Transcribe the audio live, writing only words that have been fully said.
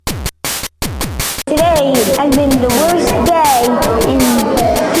Today has been the worst day in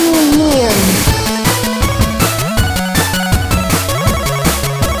 2 years.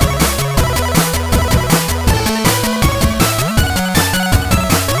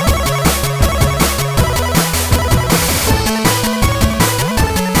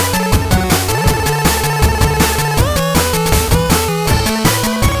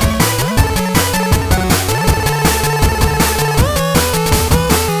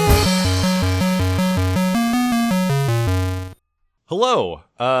 Hello.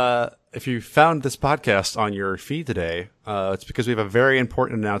 If you found this podcast on your feed today, it's because we have a very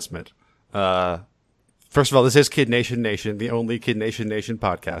important announcement. First of all, this is Kid Nation Nation, the only Kid Nation Nation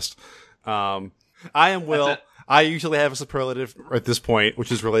podcast. I am Will. I usually have a superlative at this point,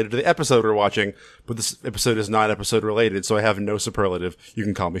 which is related to the episode we're watching, but this episode is not episode related, so I have no superlative. You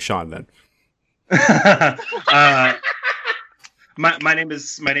can call me Sean then. My name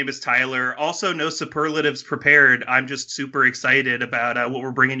is Tyler. Also, no superlatives prepared. I'm just super excited about what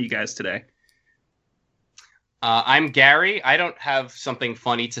we're bringing you guys today. I'm Gary. I don't have something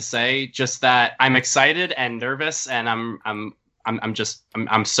funny to say. Just that I'm excited and nervous, and I'm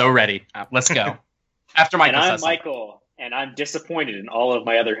so ready. Let's go. After Michael. And I'm Michael, and I'm disappointed in all of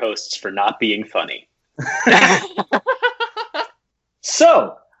my other hosts for not being funny.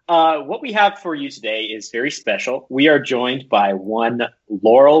 So. What we have for you today is very special. We are joined by one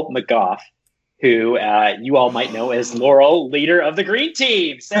Laurel McGough, who you all might know as Laurel, leader of the Green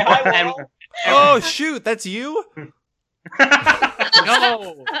Team. Say hi, Laurel. Oh, shoot, that's you?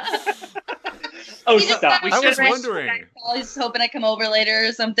 No. Oh, stop. I was wondering. I was hoping I'd come over later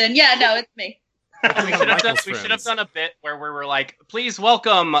or something. Yeah, no, it's me. We should have done a bit where we were like, please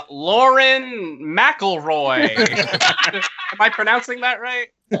welcome Lauren McElroy. Am I pronouncing that right?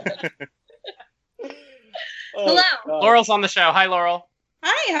 Hello. Laurel's on the show. Hi, Laurel.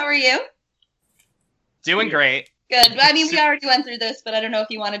 Hi, how are you? Doing great. Good. I mean, we already went through this, but I don't know if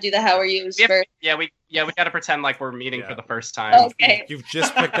you want to do the how are yous first. We got to pretend like we're meeting for the first time. Okay. You've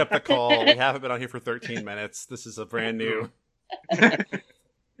just picked up the call. We haven't been on here for 13 minutes. This is a brand new...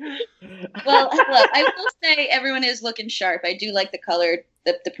 Well, hello. I will say everyone is looking sharp. I do like the colored,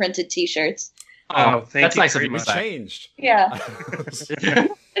 the printed T-shirts. Oh, that's nice of We you. changed. Yeah.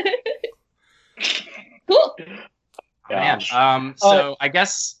 Cool. Man. So I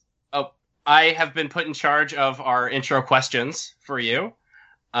guess I have been put in charge of our intro questions for you.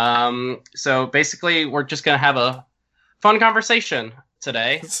 So basically, we're just gonna have a fun conversation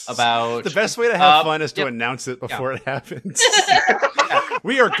today about the best way to have fun is to announce it before it happens.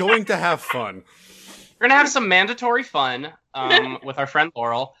 We are going to have fun. We're gonna have some mandatory fun with our friend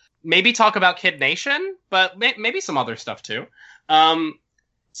Laurel. Maybe talk about Kid Nation, but maybe some other stuff too.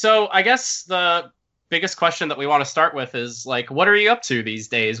 So I guess the biggest question that we want to start with is like, what are you up to these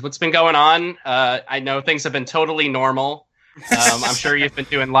days? What's been going on? I know things have been totally normal. I'm sure you've been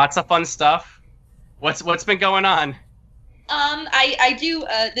doing lots of fun stuff. What's been going on? I do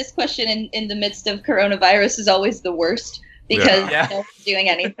this question in the midst of coronavirus is always the worst because no one's doing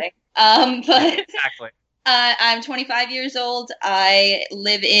anything. But Exactly. I'm 25 years old. I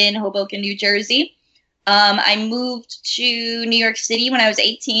live in Hoboken, New Jersey. I moved to New York City when I was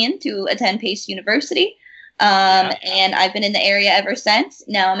 18 to attend Pace University. And I've been in the area ever since.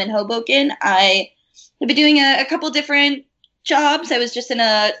 Now I'm in Hoboken. I have been doing a couple different jobs. I was just in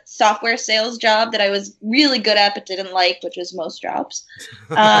a software sales job that I was really good at but didn't like, which was most jobs.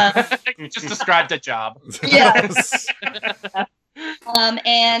 You just described a job. Yeah.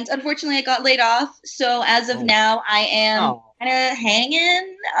 And unfortunately, I got laid off. So as of now, I am kind of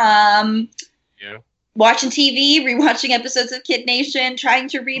hanging, watching TV, rewatching episodes of Kid Nation, trying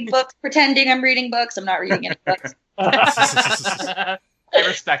to read books, pretending I'm reading books. I'm not reading any books. I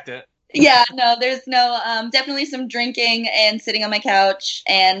respect it. Yeah, no, there's no, definitely some drinking and sitting on my couch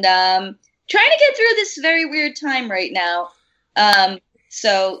and trying to get through this very weird time right now.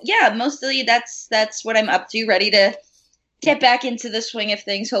 So yeah, mostly that's what I'm up to, ready to get back into the swing of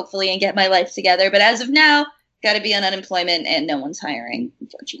things, hopefully, and get my life together. But as of now, got to be on unemployment, and no one's hiring,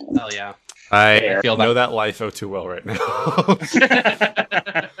 unfortunately. Oh, yeah. I know that life too well right now.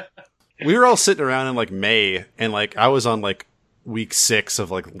 We were all sitting around in, like, May, and, like, I was on, like, week 6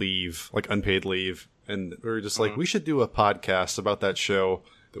 of, like, leave, like, unpaid leave, and we were just like, we should do a podcast about that show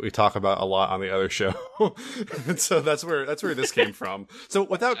that we talk about a lot on the other show. And so that's where this came from. So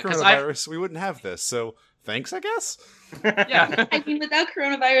without coronavirus, we wouldn't have this, so... Thanks, I guess. Yeah. I mean, without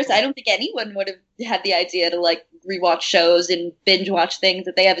coronavirus, I don't think anyone would have had the idea to like rewatch shows and binge watch things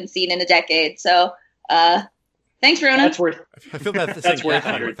that they haven't seen in a decade. So, thanks, Rona. That's worth. I feel that That's worth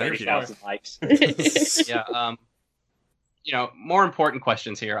thank you. 130,000 likes. Yeah. More important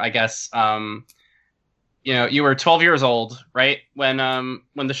questions here, I guess. you were 12 years old, right? When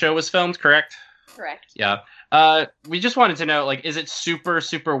the show was filmed, correct? Correct. Yeah. We just wanted to know, like, is it super,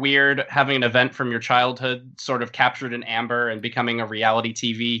 super weird having an event from your childhood sort of captured in amber and becoming a reality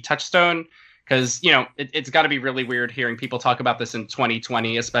TV touchstone? Because, it's got to be really weird hearing people talk about this in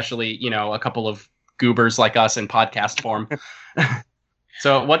 2020, especially, a couple of goobers like us in podcast form.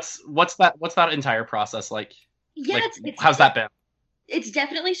 So what's that entire process like? Yeah, like, how's that been? It's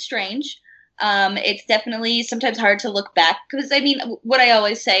definitely strange. It's definitely sometimes hard to look back because, I mean, what I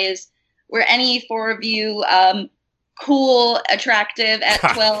always say is, were any four of you cool, attractive at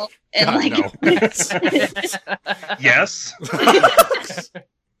 12? And God, no. Yes.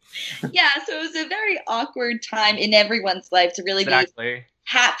 Yeah, so it was a very awkward time in everyone's life to really be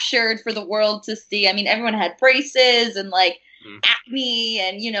captured for the world to see. I mean, everyone had braces and acne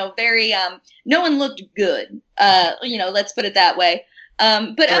and, very, no one looked good. Let's put it that way.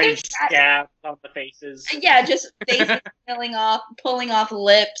 But other scabs on the faces. Yeah, just faces pulling off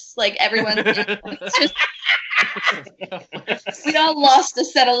lips. Like everyone's just we all lost a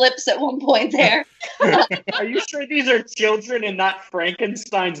set of lips at one point there. Are you sure these are children and not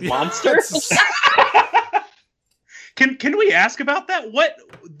Frankenstein's monster? Can we ask about that? What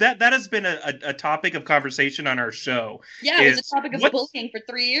that has been a topic of conversation on our show. Yeah, it was a topic of bullying for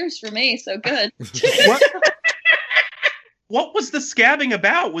 3 years for me. So good. What was the scabbing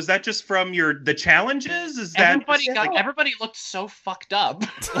about? Was that just from the challenges? Is that everybody looked so fucked up?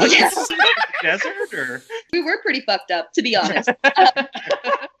 Desert or we were pretty fucked up, to be honest.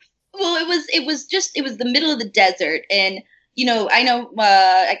 Well, it was the middle of the desert, and I know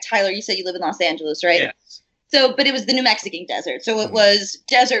Tyler, you said you live in Los Angeles, right? Yes. So, but it was the New Mexican desert, so it was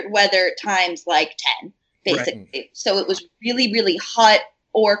desert weather times 10, basically. Right. So it was really, really hot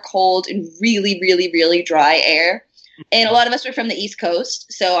or cold and really, really, really dry air. And a lot of us were from the East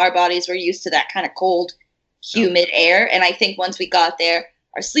Coast, so our bodies were used to that kind of cold, humid air. And I think once we got there,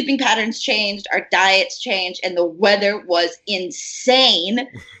 our sleeping patterns changed, our diets changed, and the weather was insane.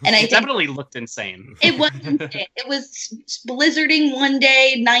 And I definitely looked insane. It was insane. It was blizzarding one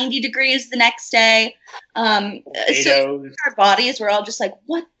day, 90 degrees the next day. So our bodies were all just like,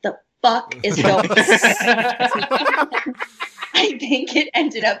 what the fuck is going on? I think it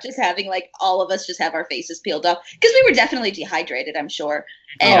ended up just having all of us just have our faces peeled off because we were definitely dehydrated, I'm sure.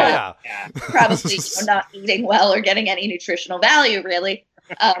 And probably not eating well or getting any nutritional value, really.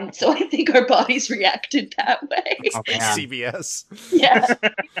 So I think our bodies reacted that way. Oh, CBS. Yeah.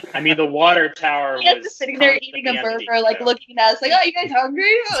 I mean, the water tower was just sitting there eating a burger, looking at us oh, you guys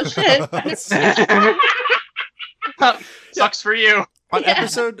hungry? Oh, shit. Sucks for you. On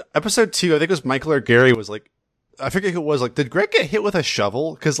episode 2, I think it was Michael or Gary was I forget who it was. Did Greg get hit with a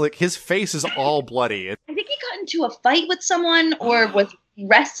shovel? Because his face is all bloody. I think he got into a fight with someone or was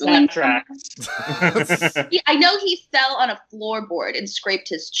wrestling. I know he fell on a floorboard and scraped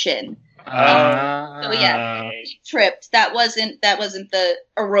his chin. So yeah, he tripped. That wasn't the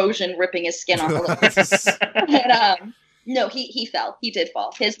erosion ripping his skin off a little bit. But, no, he fell. He did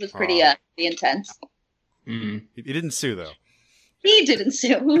fall. His was pretty intense. Mm. He didn't sue though. He didn't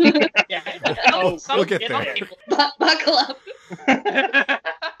sue. We'll get there. Buckle up.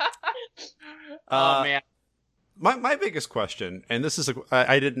 Oh man. My biggest question, and this is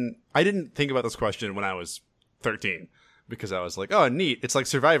I didn't think about this question when I was 13 because I was like, oh, neat, it's like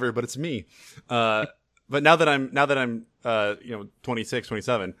Survivor, but it's me. But now that I'm 26,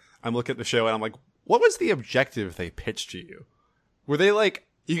 27, I'm looking at the show and I'm like, what was the objective they pitched to you? Were they like,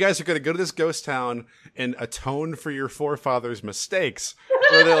 you guys are going to go to this ghost town and atone for your forefathers' mistakes?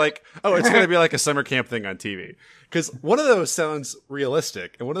 Or are they like, oh, it's going to be like a summer camp thing on TV? Because one of those sounds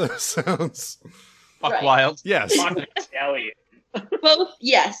realistic, and one of those sounds... Fuck wild. Yes. Both,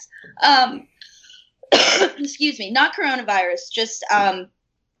 yes. Excuse me, not coronavirus, just... I'm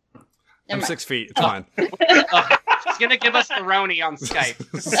 6 feet, it's fine. She's going to give us the Roni on Skype.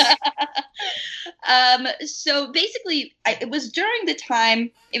 So basically, it was during the time,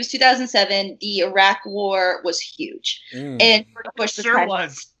 it was 2007, the Iraq War was huge. And Bush Sure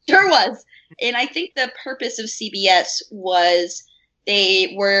was. And I think the purpose of CBS was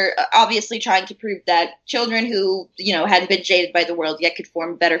they were obviously trying to prove that children who, hadn't been jaded by the world yet could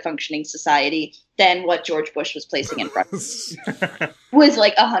form a better functioning society than what George Bush was placing in front of us. Was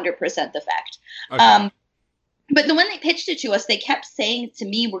 100% the fact. Okay. But when they pitched it to us, they kept saying to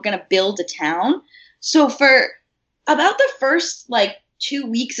me, we're going to build a town. So for about the first 2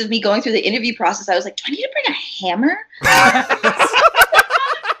 weeks of me going through the interview process, I was like, do I need to bring a hammer?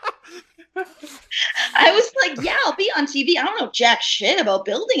 I was like, yeah, I'll be on TV. I don't know jack shit about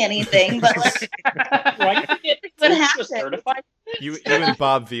building anything, but what happened? You and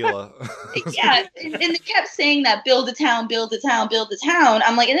Bob Vila. Yeah, and they kept saying that build a town, build a town, build a town.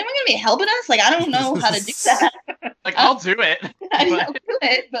 I'm like, is anyone gonna be helping us? Like, I don't know how to do that. Like, I'll do it. I but- will do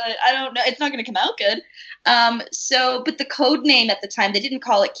it, but I don't know. It's not gonna come out good. But the code name at the time, they didn't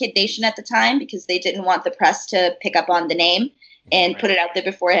call it Kid Nation at the time because they didn't want the press to pick up on the name and put it out there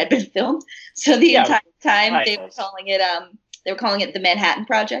before it had been filmed. So the entire time they were calling it the Manhattan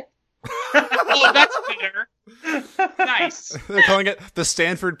Project. Oh, that's better. Nice. They're calling it the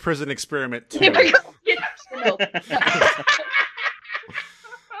Stanford Prison Experiment 2. There we go. Yeah, no.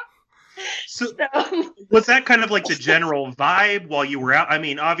 So So, was that kind of like the general vibe while you were out? I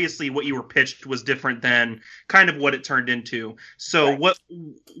mean, obviously what you were pitched was different than kind of what it turned into. So what,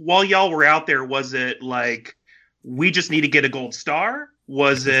 while y'all were out there, was it like, we just need to get a gold star?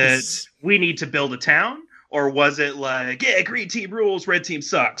 Was it, we need to build a town? Or was it like, yeah, green team rules, red team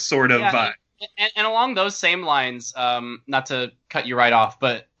sucks sort of vibe? And along those same lines, not to cut you right off,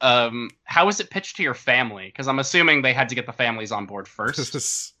 but how was it pitched to your family? Because I'm assuming they had to get the families on board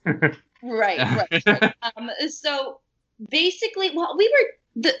first. right. So basically, well, we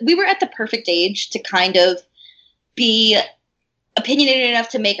were at the perfect age to kind of be opinionated enough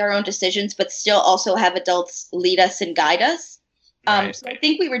to make our own decisions, but still also have adults lead us and guide us. Right. So I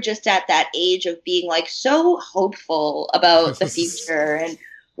think we were just at that age of being like so hopeful about the future and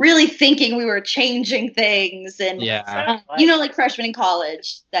really thinking we were changing things and like freshmen in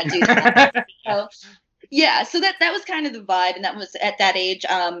college that do that. So that was kind of the vibe, and that was at that age.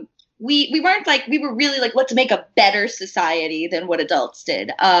 We weren't like, we were really like, let's make a better society than what adults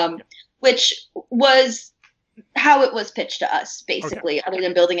did, which was how it was pitched to us, basically. Okay. Other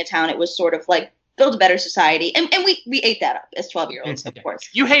than building a town, it was sort of like, build a better society. And we ate that up as 12-year-olds, of course.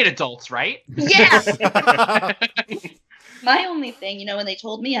 You hate adults, right? Yeah. My only thing, when they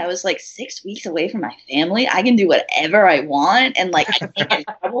told me I was like 6 weeks away from my family, I can do whatever I want and like I can't get in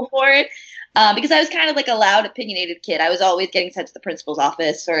trouble for it. Because I was kind of like a loud, opinionated kid. I was always getting sent to the principal's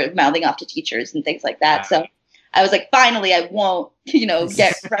office or mouthing off to teachers and things like that. So I was like, finally, I won't,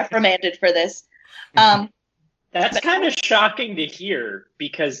 get reprimanded for this. That's kind of shocking to hear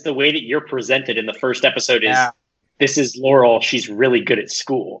because the way that you're presented in the first episode is, this is Laurel. She's really good at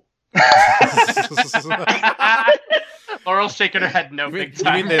school. Laurel's shaking her head no big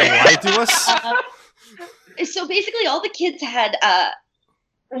time. You mean they lied to us? So basically all the kids had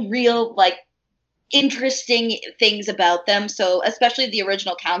real, like, interesting things about them. So especially the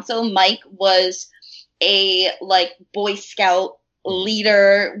original council, Mike was a, like, Boy Scout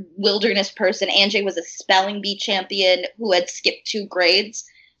leader, wilderness person. Anjay was a spelling bee champion who had skipped 2 grades.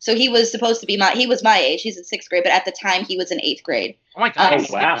 So he was supposed to be he was my age. He's in 6th grade, but at the time he was in 8th grade. Oh my God. Oh,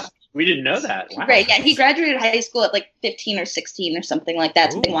 wow. We didn't know that. Wow. Right. Yeah. He graduated high school at like 15 or 16 or something like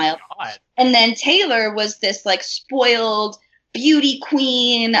that. Something wild. God. And then Taylor was this like spoiled beauty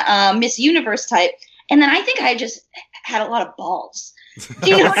queen, Miss Universe type. And then I think I just had a lot of balls. Do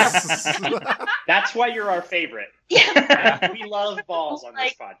you know what That's why you're our favorite. Yeah. We love balls on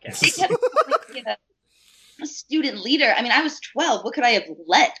this podcast. They kept calling me a student leader. I mean, I was 12. What could I have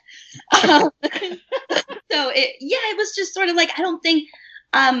let? It was just sort of like, I don't think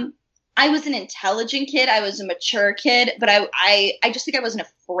I was an intelligent kid. I was a mature kid, but I just think I wasn't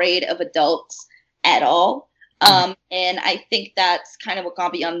afraid of adults at all. And I think that's kind of what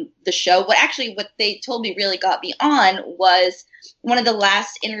got me on the show. What they told me really got me on was one of the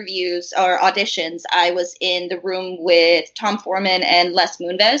last interviews or auditions. I was in the room with Tom Foreman and Les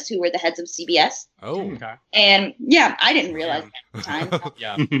Moonves, who were the heads of CBS. Oh, okay. And yeah, I didn't realize that at the time.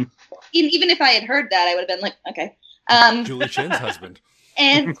 Yeah. Even if I had heard that, I would have been like, okay. Julie Chen's husband.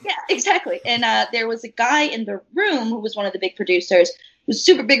 And yeah, exactly. And there was a guy in the room who was one of the big producers, who was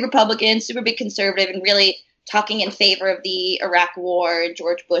super big Republican, super big conservative, and really talking in favor of the Iraq War and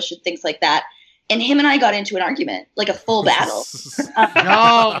George Bush and things like that. And him and I got into an argument, like a full battle.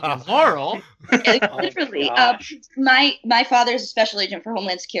 No, Laurel. Literally. My father's a special agent for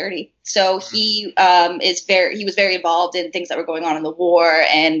Homeland Security. So he was very involved in things that were going on in the war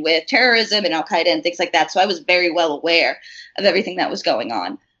and with terrorism and Al-Qaeda and things like that. So I was very well aware of everything that was going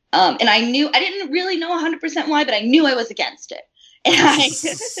on. And I didn't really know 100% why, but I knew I was against it. And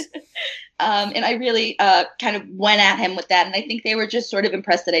I really kind of went at him with that. And I think they were just sort of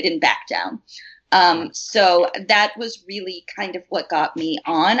impressed that I didn't back down. So that was really kind of what got me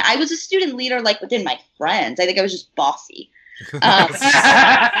on. I was a student leader, like within my friends. I think I was just bossy. I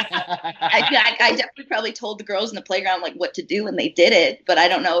definitely probably told the girls in the playground like what to do, and they did it. But I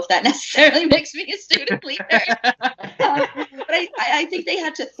don't know if that necessarily makes me a student leader. But I think they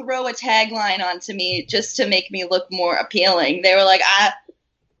had to throw a tagline onto me just to make me look more appealing. They were like,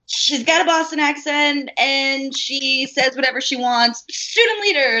 she's got a Boston accent and she says whatever she wants. Student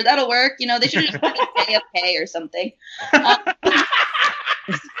leader, that'll work. You know, they should just pay or something.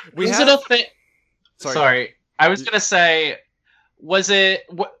 Was it a thing? Sorry. I was going to say, was it,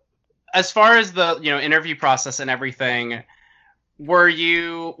 as far as the, interview process and everything,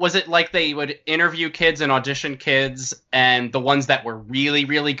 was it like they would interview kids and audition kids, and the ones that were really,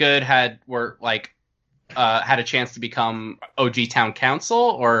 really good had a chance to become OG town council,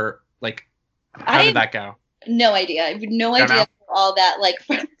 or like, how did that go? No idea. I have no idea how all that,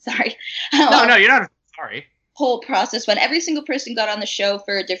 sorry. No, you're not sorry. Whole process went. Every single person got on the show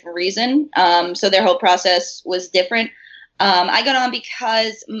for a different reason. So their whole process was different. I got on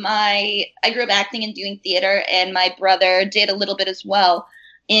because I grew up acting and doing theater, and my brother did a little bit as well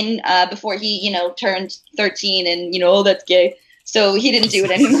before he, turned 13 and, oh, that's gay. So he didn't do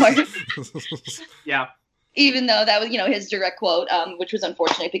it anymore. Yeah. Even though that was, his direct quote, which was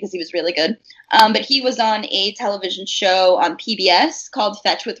unfortunate because he was really good. But he was on a television show on PBS called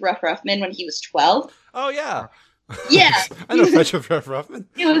Fetch with Ruff Ruffman when he was 12. Oh, yeah. Yeah. I know Fetch with Ruff Ruffman.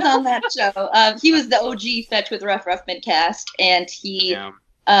 He was on that show. He was the OG Fetch with Ruff Ruffman cast. And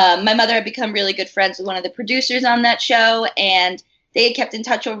my mother had become really good friends with one of the producers on that show. And they had kept in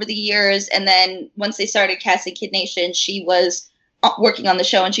touch over the years. And then once they started casting Kid Nation, she was working on the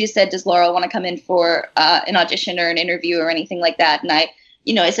show, and she said, does Laurel want to come in for an audition or an interview or anything like that? And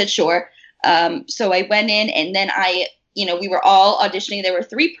I said, sure. So I went in, and then we were all auditioning. There were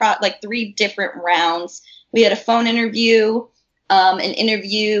three different rounds. We had a phone interview, an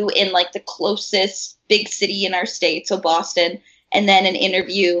interview in the closest big city in our state, so Boston, and then an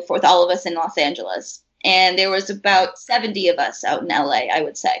interview with all of us in Los Angeles. And there was about 70 of us out in LA, I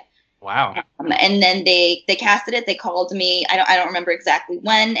would say. Wow. And then they casted it. They called me. I don't remember exactly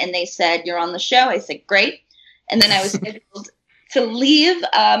when. And they said, you're on the show. I said, great. And then I was scheduled to leave.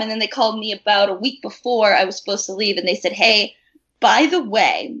 And then they called me about a week before I was supposed to leave. And they said, hey, by the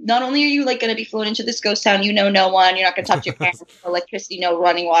way, not only are you going to be flown into this ghost town, you know no one. You're not going to talk to your parents. No electricity, no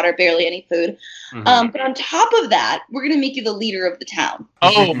running water, barely any food. Mm-hmm. But on top of that, we're going to make you the leader of the town.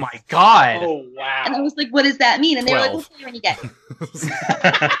 Oh, my God. Oh, wow. And I was like, what does that mean? And they were like, we'll see when you get here.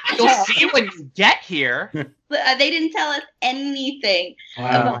 You'll see when you get here. They didn't tell us anything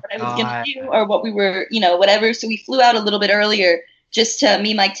about what I was going to do or what we were, whatever. So we flew out a little bit earlier just to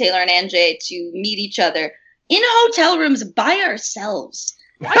me, Mike Taylor, and Anjay to meet each other in hotel rooms by ourselves.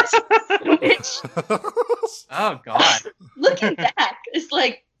 What? Oh, God. Looking back, it's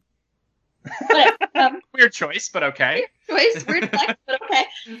like, weird choice, but okay. Weird flex, but okay.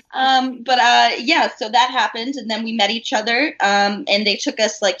 So that happened, and then we met each other, and they took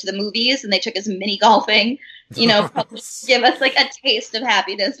us to the movies, and they took us mini golfing, give us a taste of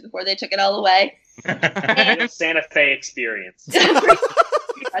happiness before they took it all away. And Santa Fe experience.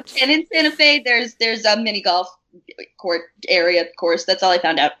 And in Santa Fe, there's a mini golf court area, of course. That's all I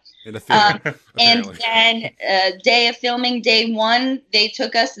found out. In a theater, and then day of filming, day one, they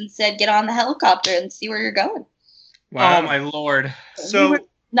took us and said, get on the helicopter and see where you're going. Wow. Oh, my Lord. So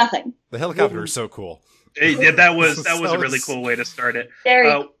nothing. The helicopter is so cool. That was a really cool way to start it.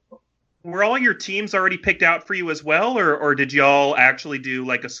 Were all your teams already picked out for you as well, or did y'all actually do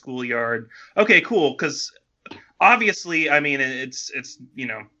a schoolyard? Okay, cool. Because obviously, I mean, it's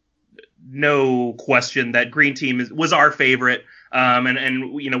no question that Green Team was our favorite,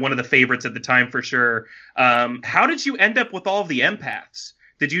 and one of the favorites at the time for sure. How did you end up with all of the empaths?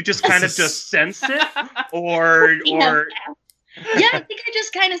 Did you just kind of just sense it, or? Yeah, I think I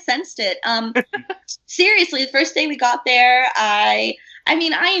just kind of sensed it. Seriously, the first day we got there, I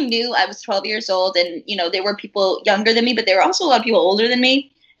knew I was 12 years old, and there were people younger than me, but there were also a lot of people older than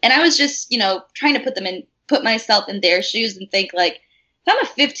me, and I was just trying to put myself in their shoes and think if I'm a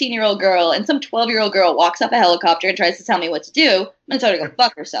 15-year-old girl and some 12-year-old girl walks up a helicopter and tries to tell me what to do, I'm going to tell her to go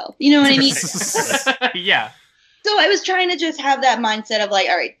fuck herself. You know what I mean? Yeah. So I was trying to just have that mindset of all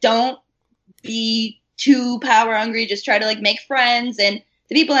right, don't be too power hungry. Just try to make friends. And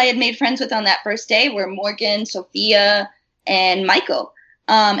the people I had made friends with on that first day were Morgan, Sophia, and Michael.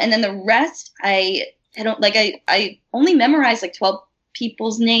 And then the rest, I only memorized 12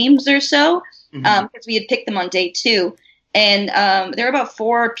 people's names or so because we had picked them on day 2. And there were about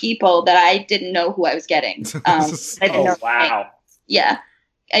 4 people that I didn't know who I was getting. I didn't know. Wow. Yeah.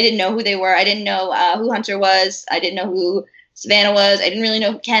 I didn't know who they were. I didn't know who Hunter was. I didn't know who Savannah was. I didn't really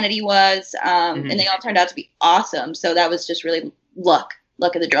know who Kennedy was. And they all turned out to be awesome. So that was just really luck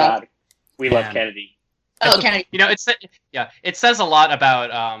of the draw. God, we love Kennedy. Oh, Kennedy. You know, it says a lot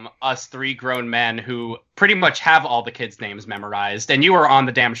about us three grown men who pretty much have all the kids' names memorized, and you were on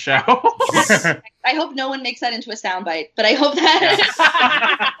the damn show. I hope no one makes that into a soundbite, but I hope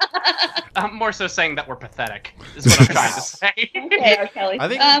that. I'm more so saying that we're pathetic, is what I'm trying to say. Okay, R. Kelly. I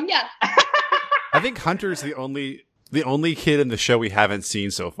think- yeah. I think Hunter's the only kid in the show we haven't seen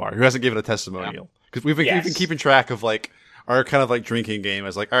so far who hasn't given a testimonial. Because we've been keeping track of like our kind of like drinking game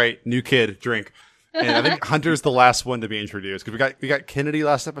as like, all right, new kid, drink. And I think Hunter's the last one to be introduced because we got Kennedy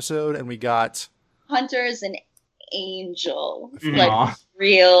last episode and we got Hunter's an angel, Aw. like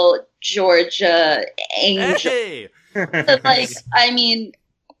real Georgia angel. Hey! But, like, I mean,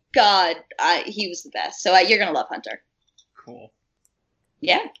 God, he was the best. So you're gonna love Hunter. Cool.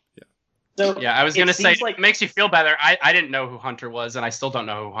 Yeah. So Yeah, I was it going to say, seems like it makes you feel better. I didn't know who Hunter was, and I still don't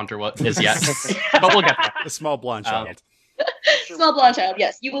know who Hunter is yet. But we'll get there. The small blonde child. Small blonde child.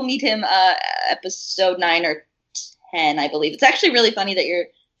 Yes, you will meet him. Episode 9 or 10, I believe. It's actually really funny that you're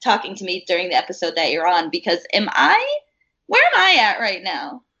talking to me during the episode that you're on because where am I at right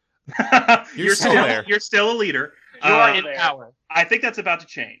now? You're still there. You're still a leader. You're in there. power, I think that's about to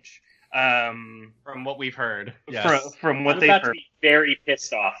change. from what we've heard. From what I'm they've about to heard. be very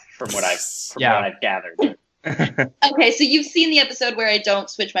pissed off from what I've gathered. Okay, so you've seen the episode where I don't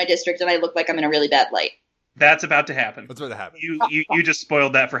switch my district and I look like I'm in a really bad light. That's about to happen. That's what happened. You just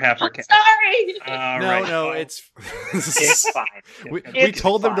spoiled that for half our I'm cast. sorry. No, it's It's fine. we It's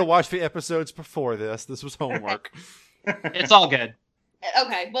told them to fine. watch the episodes before this. This was homework. It's all good.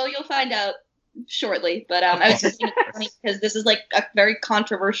 Okay, well, you'll find out shortly. But I was just thinking it's funny because this is like a very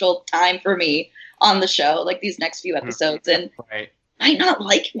controversial time for me on the show, like these next few episodes, and Right. might not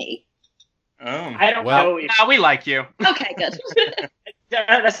like me. Oh. I don't Well- know if Now we like you. Okay, good.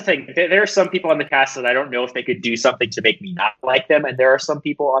 that's the thing. There are some people on the cast that I don't know if they could do something to make me not like them, and there are some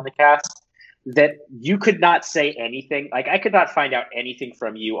people on the cast that you could not say anything. Like I could not find out anything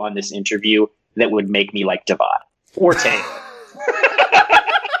from you on this interview that would make me like Javad or Taylor.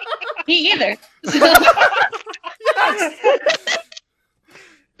 Me either.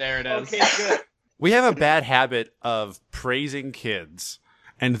 There it is. Okay, good. We have a bad habit of praising kids,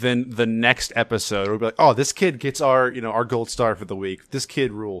 and then the next episode we'll be like, "Oh, this kid gets our gold star for the week. This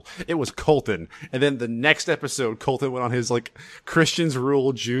kid rule. It was Colton." And then the next episode, Colton went on his like Christians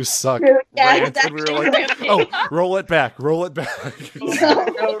rule, Jews suck Yeah, rant, and we were like, exactly. "Oh, roll it back."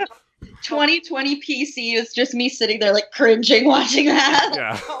 2020 PC is just me sitting there like cringing watching that.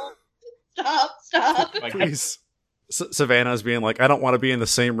 Yeah. Stop. Like, Please. Savannah's being like, "I don't want to be in the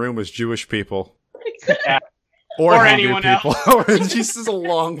same room as Jewish people." Or Or Hindu anyone people. And she says a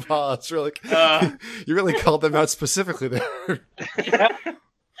long pause. You're like, you really called them out specifically there.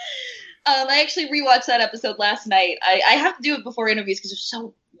 I actually rewatched that episode last night. I have to do it before interviews because it was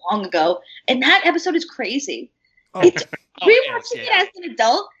so long ago. And that episode is crazy. Oh, It's Oh, rewatching yeah. it as an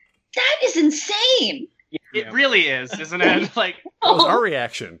adult. That is insane. It really is, isn't it? Like, that was our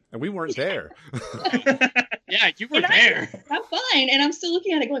reaction, and we weren't there. yeah, you were And there. I'm fine, and I'm still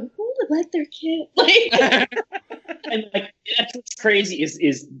looking at it going, "Who would let their kid?" Like, And like that's what's crazy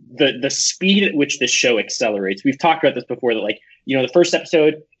is the speed at which this show accelerates. We've talked about this before. That like the first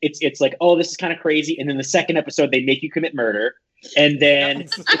episode, it's like, oh, this is kind of crazy, and then the second episode they make you commit murder, and then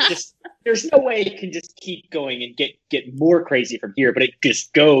it's just there's no way it can just keep going and get more crazy from here. But it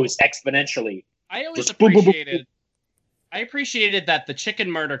just goes exponentially. I always Just boom, boom, boom, appreciated. I appreciated that the chicken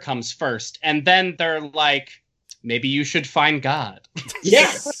murder comes first, and then they're like, maybe you should find God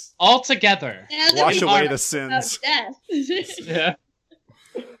Yeah. all together. now that Wash we away talk the about sins. death. Yeah.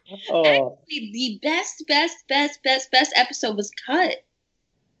 Oh. Actually, the best episode was cut.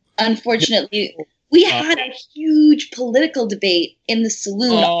 Unfortunately, we had a huge political debate in the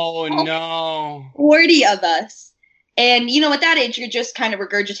saloon. Oh no. 40 of us. And, at that age, you're just kind of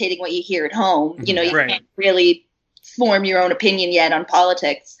regurgitating what you hear at home. You Right. can't really form your own opinion yet on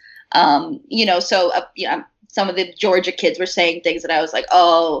politics. So some of the Georgia kids were saying things that I was like,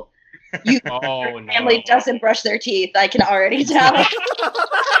 oh, Oh no. family doesn't brush their teeth. I can already tell.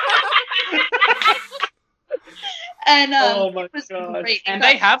 And Oh my it was God. great. And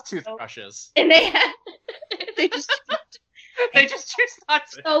they have toothbrushes. And they just They just choose not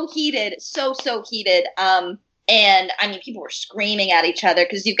to. so heated, so heated. And I mean, people were screaming at each other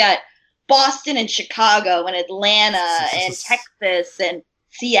because you've got Boston and Chicago and Atlanta and Texas and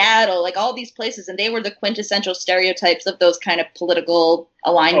Seattle, like all these places, and they were the quintessential stereotypes of those kind of political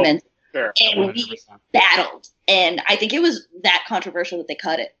alignments. Sure. And we battled, and I think it was that controversial that they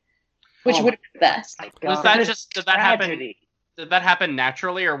cut it, which Oh would have been the best. Was that just did that happen? Tragedy. Did that happen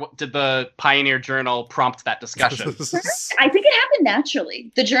naturally, or did the Pioneer Journal prompt that discussion? I think it happened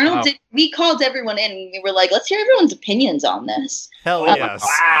naturally. The journal Oh. did. We called everyone in, and we were like, "Let's hear everyone's opinions on this." Hell Oh, yes.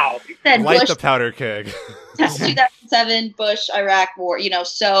 Wow. Said Light Bush, the powder keg. 2007, Bush, Iraq War.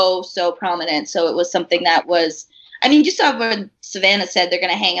 So prominent. So it was something that was. I mean, you saw when Savannah said they're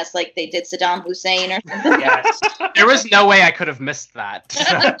going to hang us like they did Saddam Hussein or something. Yes. There was no way I could have missed that.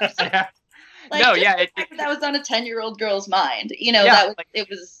 Yeah. Like, No, just yeah, the fact that was on a 10-year-old girl's mind. Yeah, That was, like- it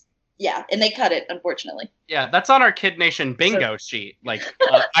was. Yeah, and they cut it, unfortunately. Yeah, that's on our Kid Nation bingo sheet. Like,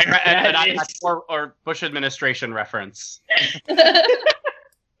 or Bush administration reference.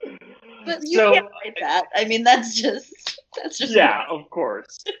 But you So- can't write that. I mean, that's just Yeah, of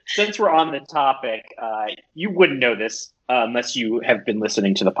course. Since we're on the topic, you wouldn't know this unless you have been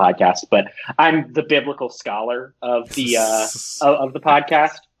listening to the podcast, but I'm the biblical scholar of the of the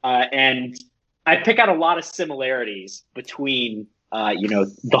podcast, and I pick out a lot of similarities between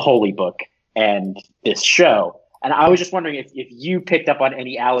the Holy Book and this show. And I was just wondering if you picked up on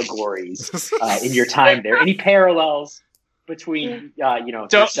any allegories in your time there, any parallels between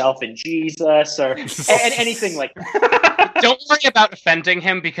yourself and Jesus, or and anything like that. Don't worry about offending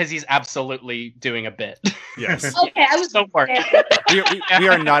him because he's absolutely doing a bit. Yes. Okay, I was. Don't worry. We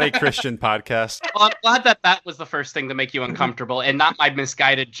are not a Christian podcast. Well, I'm glad that was the first thing to make you uncomfortable, and not my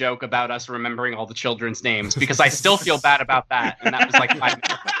misguided joke about us remembering all the children's names, because I still feel bad about that, and that was like 5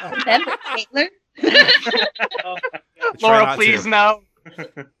 minutes. Remember Hitler? Try Laurel, not please to. no.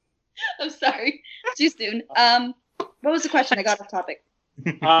 I'm sorry. Too soon. What was the question? I got off topic.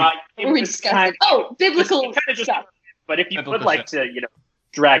 It What were we was discussing? kind Oh, biblical kind of just- stuff. But if you Biblical would like to,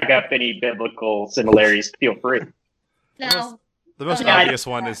 drag up any biblical similarities, feel free. No. The most Yeah. obvious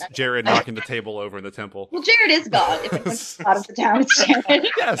one is Jared knocking the table over in the temple. Well, Jared is God. If anyone's out of the town, it's Jared.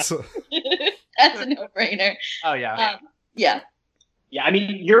 Yes. That's a no-brainer. Oh yeah. Yeah. Yeah, I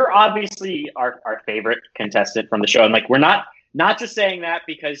mean, you're obviously our favorite contestant from the show, and we're not just saying that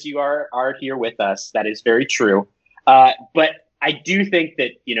because you are here with us. That is very true. But I do think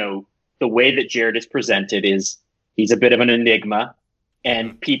that the way that Jared is presented is he's a bit of an enigma,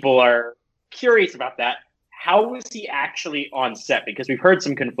 and people are curious about that. How was he actually on set? Because we've heard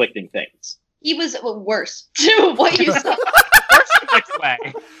some conflicting things. He was worse to what you saw. Which way?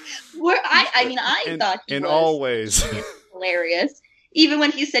 I thought he In was all ways. hilarious. Even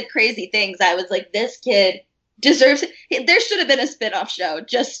when he said crazy things, I was like, this kid deserves it. There should have been a spin-off show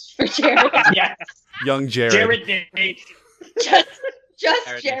just for Jared. Yes, Young Jared. Jared did. just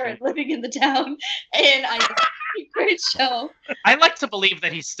Jared Jared living in the town. And I think it's a great show. I like to believe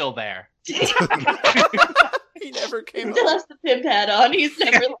that he's still there. He never He came still up. has the pimp hat on. He's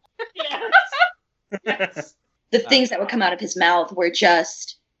never Yes. the things that would come out of his mouth were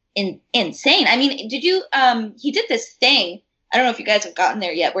just insane. I mean, did you he did this thing, I don't know if you guys have gotten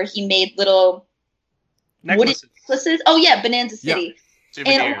there yet, where he made little Necklaces. necklaces. Oh yeah, Bonanza City.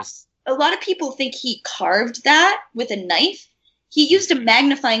 Souvenirs. A lot of people think he carved that with a knife. He used a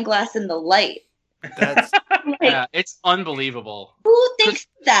magnifying glass in the light. That's Like, Yeah, it's unbelievable. who thinks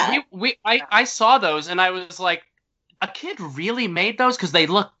that? I saw those and I was like, a kid really made those because they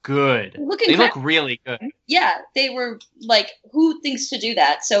look good. Look They look incredible. really good. Yeah, they were like, who thinks to do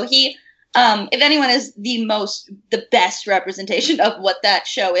that? So he, if anyone is the best representation of what that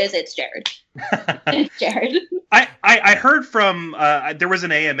show is, it's Jared. It's Jared. I heard from there was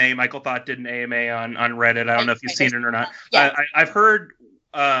an AMA. Michael Thought did an AMA on Reddit. I don't know if you've seen it or not. Yeah. I've heard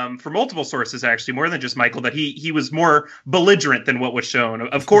from multiple sources, actually, more than just Michael, that he was more belligerent than what was shown.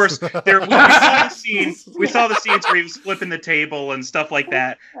 Of course, we saw the scenes where he was flipping the table and stuff like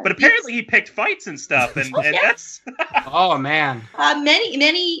that. But apparently, he picked fights and stuff, and Yeah. that's Oh man.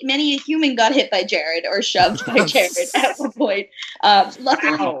 Many a human got hit by Jared or shoved by Jared at one point.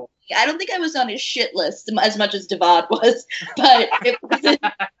 Luckily, Wow. I don't think I was on his shit list as much as Devad was, but it wasn't.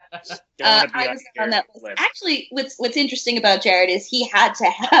 Don't wanna be I was on Jared's that list. list. Actually, what's interesting about Jared is he had to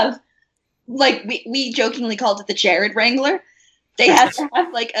have, like, we jokingly called it the Jared Wrangler. They had to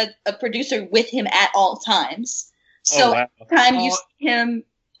have like a producer with him at all times. So wow. every time you see him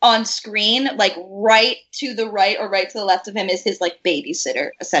on screen, like right to the right or right to the left of him is his like babysitter,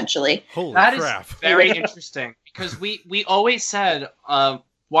 essentially. holy That is crap. very interesting because we always said,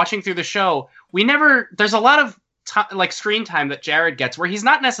 watching through the show, there's a lot of like screen time that Jared gets where he's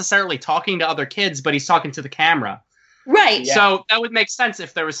not necessarily talking to other kids, but he's talking to the camera. Right. Yeah. So that would make sense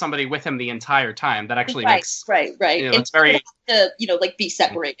if there was somebody with him the entire time. That actually right, makes right. you know, And it's very. to, like be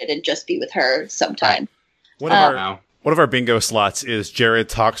separated and just be with her sometime. One of Uh, our Wow. one of our bingo slots is Jared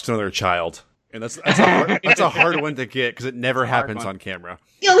talks to another child. And that's a hard one to get because it never happens on camera.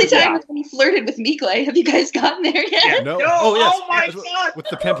 The only time Yeah. was when he flirted with Migle. Have you guys gotten there yet? No. No, Oh yes. oh my Yes, God. With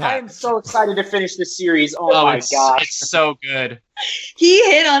the pimp I hat. am so excited to finish this series. Oh, my it's, gosh. it's so good. He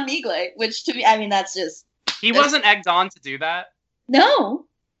hit on Migle, which to me, I mean, that's just He wasn't egged on to do that. no.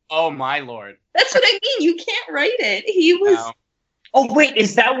 Oh my lord! That's what I mean. You can't write it. He was. No. Oh, wait,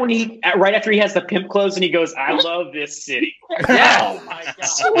 is that when right after he has the pimp clothes and he goes, I love this city? Yeah. Oh, my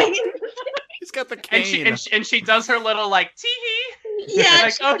God. He's got the And cane. she does her little like tee hee. Yeah,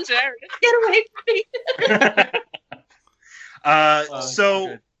 Like, she oh was, Jared. get away from me. So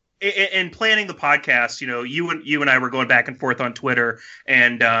good. in planning the podcast, you and I were going back and forth on Twitter,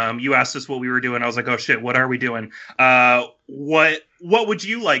 and you asked us what we were doing. I was like, oh shit, what are we doing? What would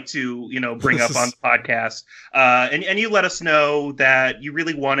you like to bring up on the podcast? And you let us know that you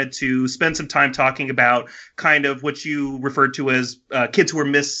really wanted to spend some time talking about kind of what you referred to as kids who were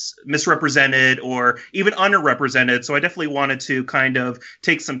misrepresented or even underrepresented. So I definitely wanted to kind of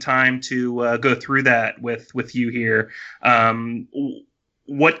take some time to go through that with you here.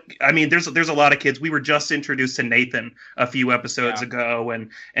 There's a lot of kids. We were just introduced to Nathan a few episodes ago, and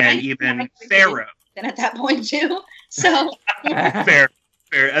even Pharaoh. And at that point too. So Fair.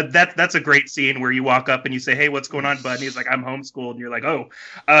 That's a great scene where you walk up and you say, "Hey, what's going on, bud?" And he's like, "I'm homeschooled," and you're like, "Oh."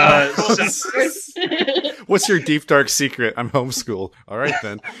 What's your deep dark secret? I'm homeschooled. All right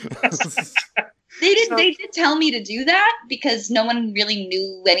then. they did tell me to do that because no one really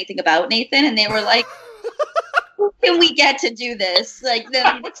knew anything about Nathan, and they were like, "Can we get to do this?" Like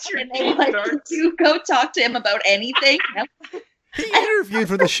then, and they were like, "Did you go talk to him about anything?" No. He interviewed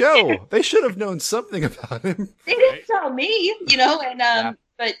for the show. They should have known something about him. They didn't tell me, and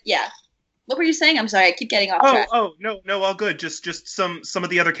but yeah. What were you saying? I'm sorry, I keep getting off track. No, all good. Just some of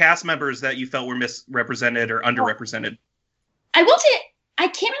the other cast members that you felt were misrepresented or underrepresented. I will say I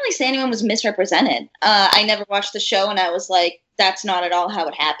can't really say anyone was misrepresented. I never watched the show, and I was like, "That's not at all how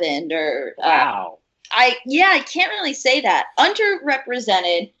it happened." Or Wow. I can't really say that.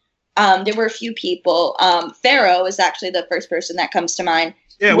 Underrepresented. There were a few people. Pharaoh is actually the first person that comes to mind.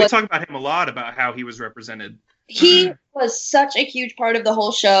 Yeah, we talk about him a lot about how he was represented. He was such a huge part of the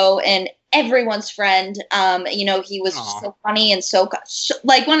whole show and everyone's friend. He was just so funny and so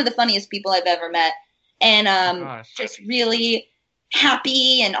like one of the funniest people I've ever met, and just really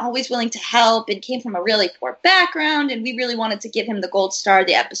happy and always willing to help, and came from a really poor background. And we really wanted to give him the gold star,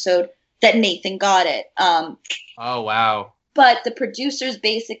 the episode that Nathan got it. Oh wow! But the producers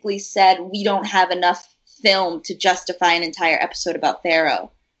basically said we don't have enough film to justify an entire episode about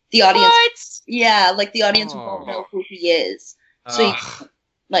Pharaoh. The audience, the audience won't know who he is, so you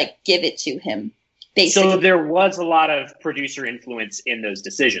can, give it to him. Basically, So there was a lot of producer influence in those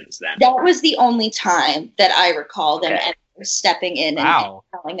decisions then. that was the only time that I recall them ever stepping in Wow.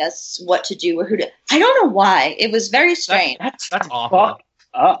 and telling us what to do or who to. I don't know why. It was very strange. That's awful. Fucked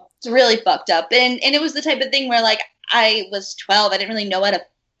up. It's really fucked up, and it was the type of thing where I was 12. I didn't really know how to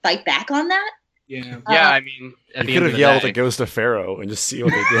fight back on that. Yeah, I mean, at the You could end have of yelled the "It day. goes to Pharaoh" and just see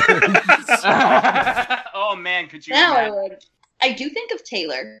what they did. Oh man, could you? Now I imagine? would. I do think of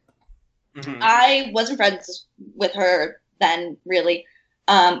Taylor. Mhm. I wasn't friends with her then, really.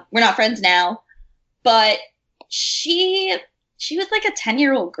 We're not friends now, but she was like a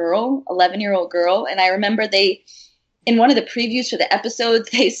 10-year-old girl, 11-year-old girl, and I remember in one of the previews for the episodes,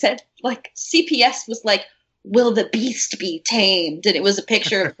 they said CPS was like, "Will the beast be tamed?" And it was a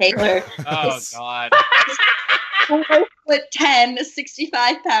picture of Taylor, Oh god. 4'10",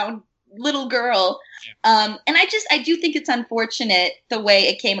 65-pound little girl. And I do think it's unfortunate the way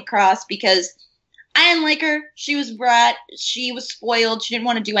it came across, because I didn't like her. She was a brat. She was spoiled. She didn't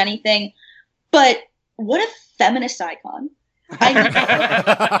want to do anything. But what a feminist icon.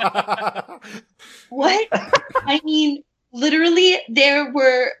 What? I mean, literally,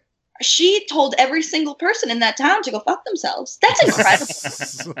 she told every single person in that town to go fuck themselves. That's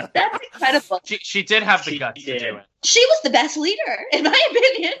incredible. That's incredible. She did have the She guts to did. do it. She was the best leader, in my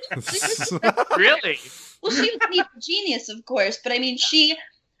opinion. Really? Well, she was an evil genius, of course, but I mean, she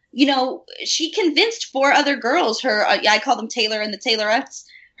convinced 4 other girls. I call them Taylor and the Taylorettes.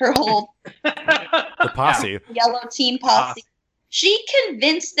 Her whole The posse. yellow team posse. She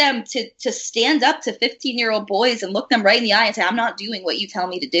convinced them to stand up to 15-year-old boys and look them right in the eye and say, "I'm not doing what you tell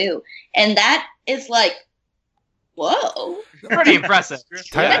me to do." And that is like, whoa, Pretty impressive.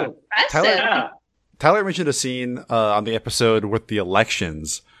 Tyler, impressive. Yeah. Tyler mentioned a scene on the episode with the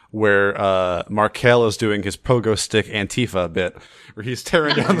elections where Markel is doing his pogo stick Antifa bit, where he's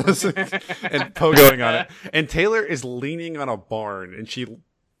tearing down this and pogoing on it. And Taylor is leaning on a barn, and she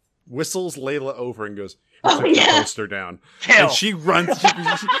whistles Layla over and goes, Oh, "Put the yeah. poster down." Kill. And she runs.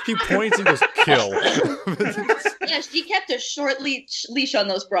 He points and goes, "Kill." Yeah, she kept a short leash on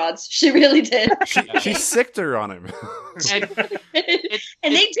those broads. She really did. she sicked her on him. And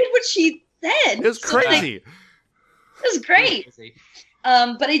And they did what she said. It was So, like, crazy. it was great.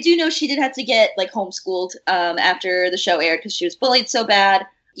 But I do know she did have to get like homeschooled after the show aired because she was bullied so bad.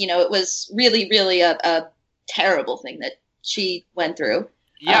 You know, it was really, really a terrible thing that she went through.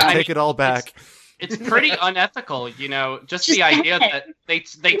 Yeah, I mean, Take it all back. it's pretty unethical, you know, just Just the idea that. that they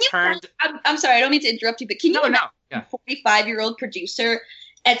Can you- turned. I'm sorry, I don't mean to interrupt you, but can you No, imagine yeah. a 45-year-old producer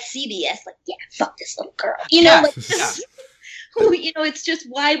at CBS like, yeah, fuck this little girl. You know, Yeah, like, yeah. who, you know, it's just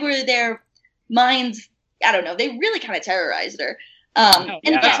why were their minds, I don't know, they really kind of terrorized her. No,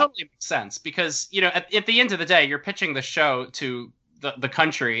 And that yeah, totally makes sense because, you know, at the end of the day, you're pitching the show to the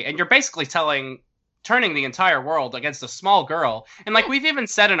country and you're basically turning the entire world against a small girl. And like we've even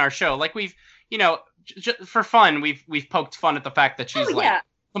said in our show, like we've, you know, for fun, we've poked fun at the fact that she's like yeah.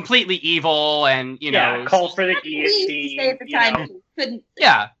 completely evil and, you know, call for the That's what we used to guillotine. say at the you time. know. You couldn't,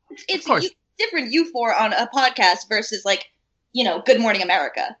 yeah, it's of course. different you four on a podcast versus like, you know, Good Morning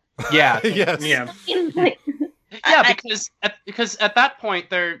America. yeah. Yes. Yeah. Like, Yeah, I- because at that point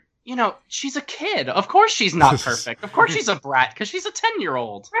they're, you know, she's a kid. Of course she's not perfect. Of course she's a brat because she's a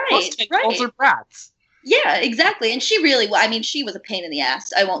 10-year-old. Right, Most 10-year-olds right. are brats. yeah, exactly. And she really, I mean, she was a pain in the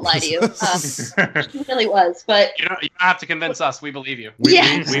ass. I won't lie to you. She really was. But You don't have to convince us. We believe you. We,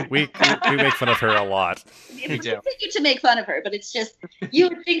 Yeah. we make fun of her a lot. we We do. continue to make fun of her. But it's just, you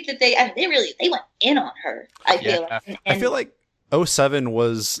would think that they went in on her. I feel Yeah. like. I feel like 07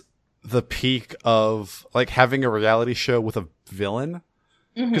 was the peak of like having a reality show with a villain.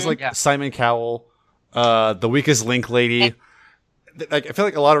 Because like Yeah. Simon Cowell, the Weakest Link lady, like I feel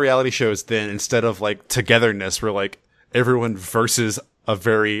like a lot of reality shows then instead of like togetherness were like everyone versus a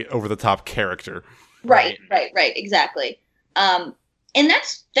very over the top character. Right, exactly. And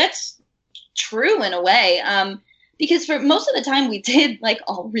that's true in a way. Because for most of the time we did like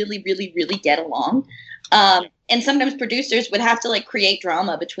all really, really, really get along. And sometimes producers would have to like create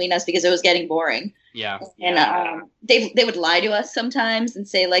drama between us because it was getting boring. Yeah. And they would lie to us sometimes and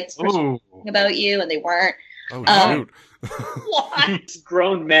say like this person was Ooh. talking about you, and they weren't. Oh Um, shoot. What?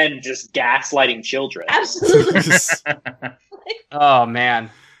 Grown men just gaslighting children. Absolutely. Oh man.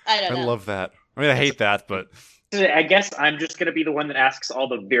 I don't I know. love that. I mean, I hate that, but I guess I'm just going to be the one that asks all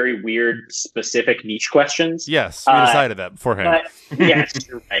the very weird, specific niche questions. yes, we decided that beforehand. But yes,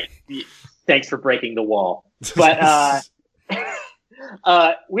 you're right. Thanks for breaking the wall. But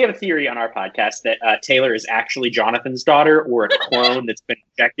we have a theory on our podcast that Taylor is actually Jonathan's daughter or a clone that's been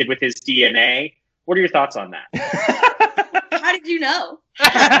injected with his DNA. What are your thoughts on that? How did you know? We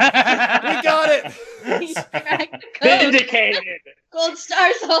got it. He cracked the code. Vindicated. Gold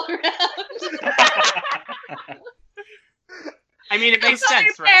stars all around. I mean, it makes Sorry,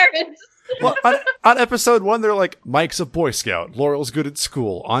 sense, right? parents. Well, on episode 1, they're like, Mike's a Boy Scout, Laurel's good at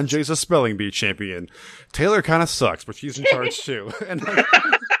school, Anjay's a spelling bee champion, Taylor kind of sucks, but she's in charge too. And like,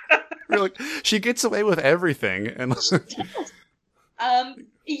 we're like, she gets away with everything. And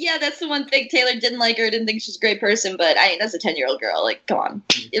Yeah, that's the one thing. Taylor didn't like her, didn't think she's a great person, but that's a 10-year-old girl. Like, come on.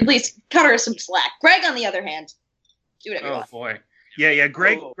 At least cut her some slack. Greg, on the other hand, do whatever you Oh want. boy. Yeah.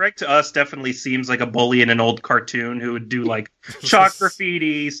 Greg to us definitely seems like a bully in an old cartoon who would do like chalk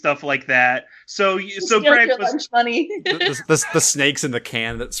graffiti, stuff like that. So Steal Greg your was lunch money. the snakes in the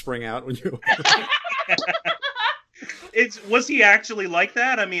can that spring out when you. was he actually like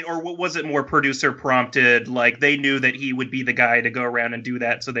that? I mean, or was it more producer prompted? Like they knew that he would be the guy to go around and do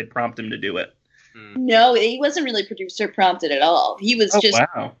that, so they'd prompt him to do it. No, he wasn't really producer prompted at all. He was just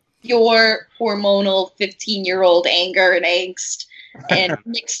Wow. pure hormonal 15-year-old anger and angst, and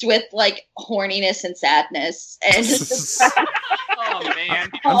mixed with like horniness and sadness, and just Oh man.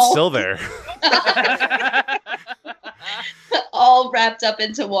 I'm still there. all wrapped up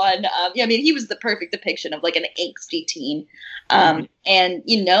into one. I mean, he was the perfect depiction of like an angsty teen. And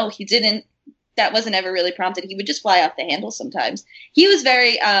he didn't. That wasn't ever really prompted. He would just fly off the handle sometimes. He was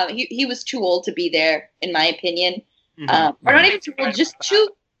very. He was too old to be there, in my opinion. Or not even too old, just too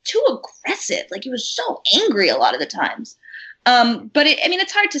aggressive. Like he was so angry a lot of the times. But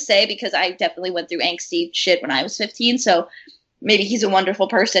it's hard to say because I definitely went through angsty shit when I was 15. So maybe he's a wonderful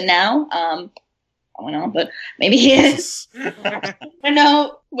person now. I don't know, but maybe he is. I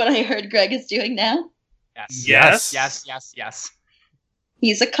know what I heard Greg is doing now. Yes. Yes. Yes.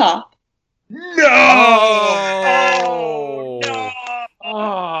 He's a cop. No.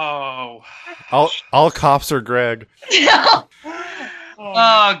 Oh. Oh. All cops are Greg. No.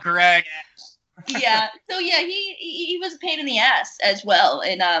 Oh, Greg. Yeah. So yeah, he was a pain in the ass as well,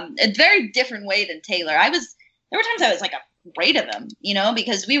 in a very different way than Taylor. There were times I was like afraid of him,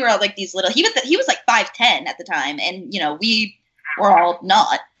 because we were all like these little. He was like 5'10" at the time, and we were all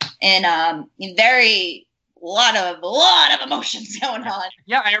not, and very a lot of emotions going on.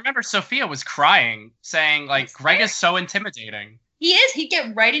 Yeah, I remember Sophia was crying, saying like Greg is so intimidating. He is. He'd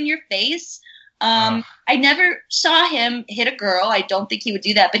get right in your face. I never saw him hit a girl. I don't think he would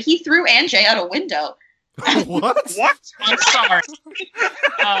do that, but he threw Anjay out a window. What? I'm sorry.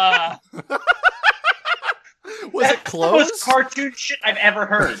 Was it That's the close? most cartoon shit I've ever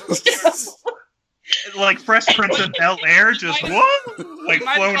heard. Like Fresh Prince of Bel Air, just what? Like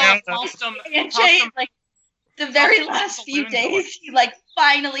might flown as out. well Of... call some- Anjay, like the very Custom last few balloon days, he like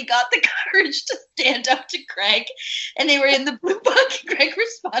finally got the courage to stand up to Greg, and they were in the blue book. And Greg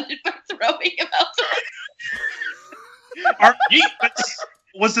responded by throwing him out the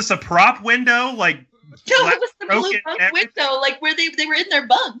Was this a prop window? Like No, it was the blue broken bunk everything? window, like where they were in their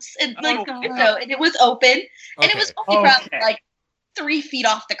bunks, and like Oh, the God. window, and it was open, and it was only probably Okay. like 3 feet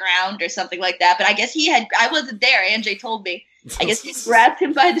off the ground or something like that. But I guess I wasn't there. Anjay told me. I guess he grabbed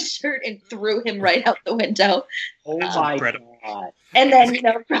him by the shirt and threw him right out the window, Oh my incredible. god. and then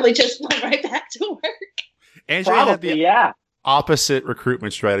probably just went right back to work. Andrew had Probably, the yeah. opposite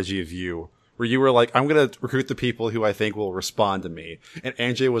recruitment strategy of you, where you were like, I'm going to recruit the people who I think will respond to me. And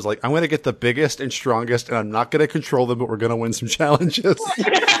Anjay was like, I'm going to get the biggest and strongest, and I'm not going to control them, but we're going to win some challenges.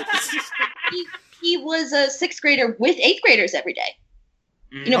 He was a 6th grader with 8th graders every day.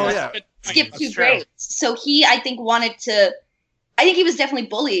 Oh, yeah. Skipped That's 2 true. grades. So he, I think, he was definitely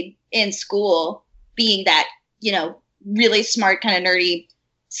bullied in school, being that, really smart, kind of nerdy,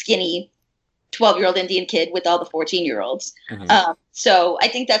 skinny 12-year-old Indian kid with all the 14-year-olds. Mhm. So I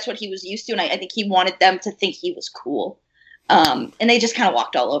think that's what he was used to, and I think he wanted them to think he was cool. And they just kind of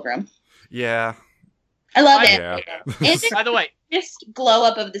walked all over him. Yeah. I love it. Yeah. Anjay, By the way, biggest glow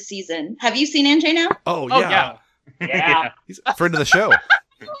up of the season. Have you seen Anjay now? Oh, oh yeah. yeah, Yeah. He's a friend of the show.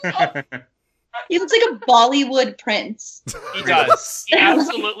 He looks like a Bollywood prince. he does. He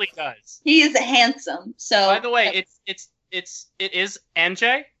absolutely does. He is handsome. So By the way, it is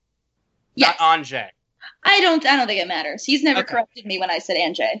Anjay, yes. not Anjay. I don't think it matters. He's never Okay. corrected me when I said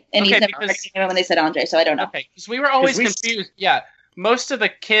Anjay, and Okay, he's never because- corrected me when they said Anjay. So I don't know. Okay, because we were always 'Cause we- confused. Yeah, most of the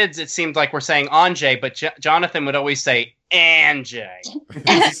kids, it seemed like were saying Anjay, but Jonathan would always say Anjay.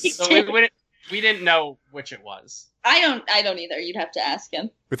 So we didn't know which it was. I don't either. You'd have to ask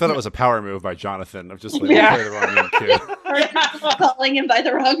him. We thought it was a power move by Jonathan of just like, Yeah. play the wrong name, kid. Calling him by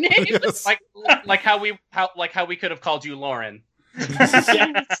the wrong name. Yes. Like how we could have called you Lauren.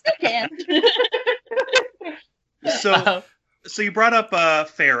 Still can. So you brought up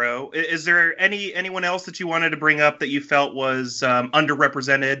Pharaoh. Is there anyone else that you wanted to bring up that you felt was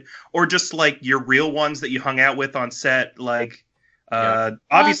underrepresented, or just like your real ones that you hung out with on set? Like,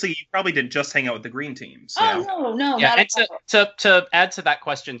 obviously, you probably didn't just hang out with the green team. So. Oh no, Yeah, not and at all. to add to that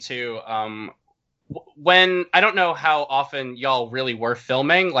question too, when I don't know how often y'all really were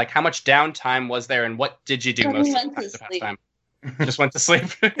filming, like how much downtime was there, and what did you do We most of went the to past sleep. time? Just went to sleep.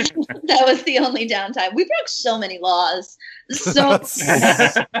 That was the only downtime. We broke so many laws. So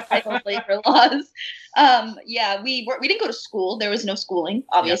many labor laws. Yeah, we didn't go to school. There was no schooling,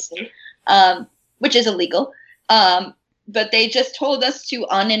 obviously, which is illegal. But they just told us to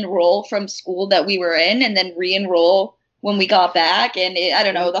unenroll from school that we were in and then re-enroll when we got back. And I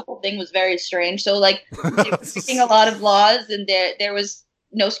don't know, the whole thing was very strange. So like they were breaking a lot of laws, and there was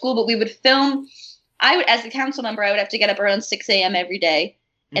no school, but we would film. As a council member, I would have to get up around 6 a.m. every day,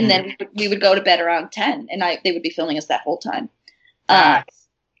 and then we would go to bed around 10, and they would be filming us that whole time.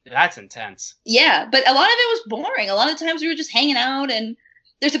 That's intense. Yeah, but a lot of it was boring. A lot of times we were just hanging out, and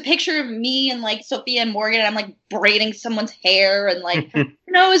there's a picture of me and like Sophia and Morgan, and I'm like braiding someone's hair, and like it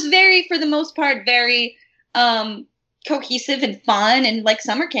was very, for the most part, very cohesive and fun, and like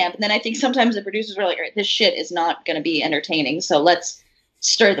summer camp. And then I think sometimes the producers were like, all right, this shit is not going to be entertaining, so let's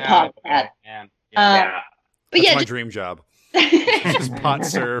stir the pot with that. Man. Yeah. But That's yeah, my dream job. just Just pot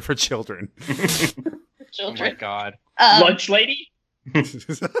stir for children. Oh my children. god. Lunch lady?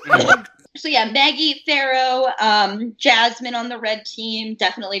 So yeah, Maggie, Pharaoh, Jasmine on the red team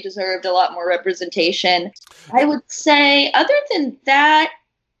definitely deserved a lot more representation. I would say, other than that,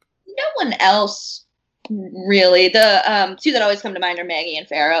 no one else really. The two that always come to mind are Maggie and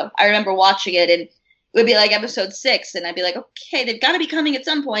Pharaoh. I remember watching it, and it would be like episode 6, and I'd be like, okay, they've got to be coming at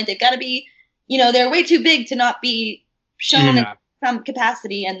some point. They've got to be, they're way too big to not be shown in some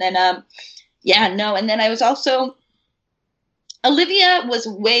capacity. And then, and then I was also, Olivia was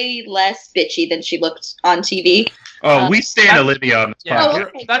way less bitchy than she looked on TV. Oh, we stand Olivia on this Yeah, Oh, podcast.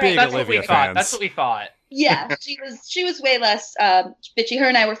 okay, that's great. what Olivia we thought. fans. That's what we thought. Yeah, she was way less bitchy. Her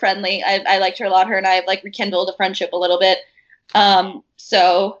and I were friendly. I liked her a lot. Her and I have like rekindled a friendship a little bit.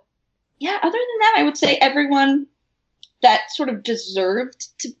 So yeah, other than that, I would say everyone that sort of deserved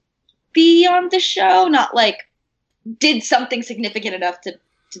to be on the show, not like did something significant enough to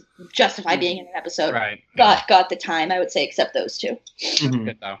justify being in an episode. Right. Got the time, I would say, except those two. Mhm.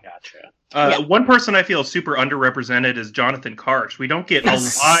 Good though. Gotcha. Yeah. One person I feel super underrepresented is Jonathan Karch. We don't get a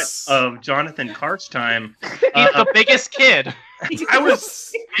lot of Jonathan Karch time. He's the biggest kid.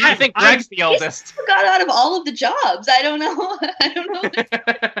 I think Greg's the oldest. Got out of all of the jobs. I don't know.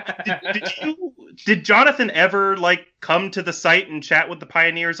 Did Jonathan ever like come to the site and chat with the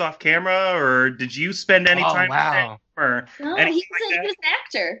pioneers off camera, or did you spend any Oh, time wow. with him? Or No, anything he like was an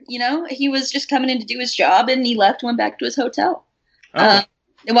actor. You know, he was just coming in to do his job, and he left, went back to his hotel. Oh.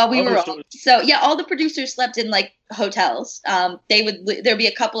 While we All were those all, so yeah, all the producers slept in like hotels. There'd be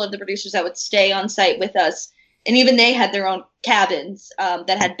a couple of the producers that would stay on site with us, and even they had their own cabins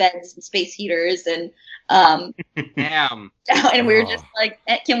that had beds and space heaters, and Damn. and we were just like,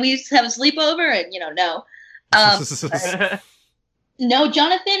 can we have a sleepover? And no. No,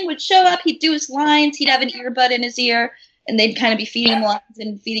 Jonathan would show up. He'd do his lines. He'd have an earbud in his ear, and they'd kind of be feeding him lines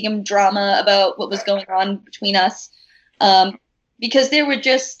and feeding him drama about what was going on between us. Because there were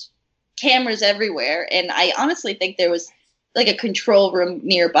just cameras everywhere, and I honestly think there was like a control room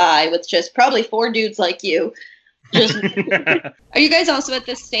nearby with just probably 4 dudes like you. Just, are you guys also at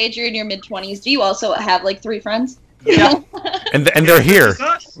this stage? You're in your mid-20s. Do you also have like 3 friends? Yeah. and they're here.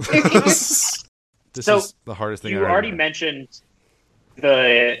 This This So, is the hardest thing You I've ever already done. mentioned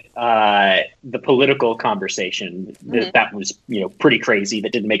the political conversation that was pretty crazy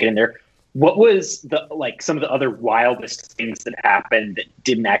that didn't make it in there. What was some of the other wildest things that happened that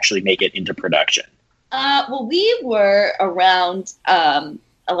didn't actually make it into production? Well, we were around a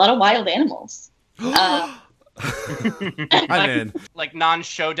lot of wild animals. I'm in. Like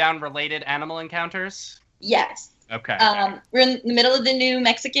non-showdown related animal encounters. Yes. Okay. We're in the middle of the New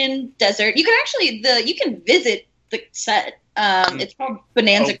Mexican desert. You can actually you can visit the set. It's called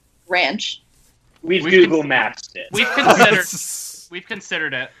Bonanza Ranch. We've We've Google cons- Mapped it. We've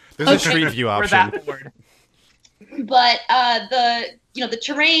considered it. There's a Okay. tree view We're option. that bored. But the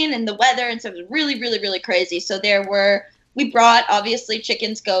terrain and the weather and stuff was really, really, really crazy. So we brought obviously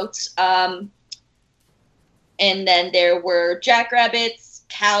chickens, goats, and then there were jackrabbits,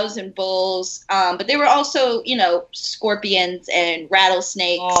 cows, and bulls. But there were also scorpions and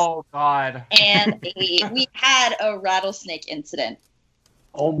rattlesnakes. Oh God. And we had a rattlesnake incident.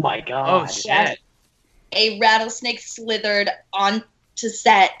 Oh my Oh god! shit. A rattlesnake slithered onto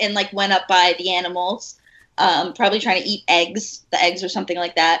set and went up by the animals, probably trying to eat the eggs or something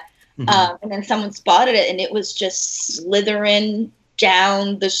like that. And then someone spotted it, and it was just slithering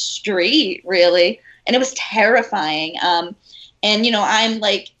down the street, really, and it was terrifying. And I'm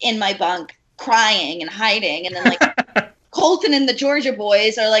in my bunk crying and hiding, and then Colton and the Georgia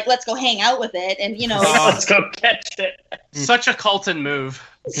boys are like, "Let's go hang out with it," and Let's go catch it. Such a Colton move.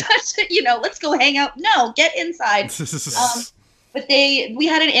 let's go hang out. No, get inside. But we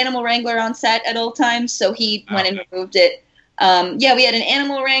had an animal wrangler on set at all times, so he went and removed it. We had an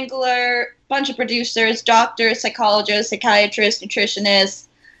animal wrangler, bunch of producers, doctors, psychologists, psychiatrists, nutritionists.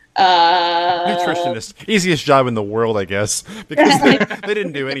 Nutritionist. Easiest job in the world, I guess, because they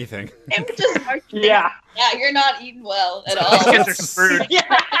didn't do anything. It was just Yeah. yeah, you're not eating well at These all. kids are screwed.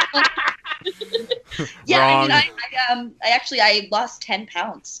 Yeah, Wrong. I lost 10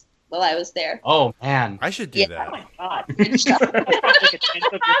 pounds while I was there. Oh man. I should do Yeah. Oh that. my god! Good stuff. Like a tenth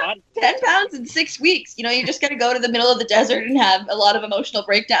of your body. 10 pounds in 6 weeks. You just got to go to the middle of the desert and have a lot of emotional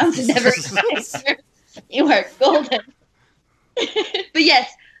breakdowns and never you are golden. But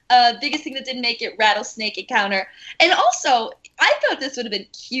yes, biggest thing that didn't make it, rattlesnake encounter. And also, I thought this would have been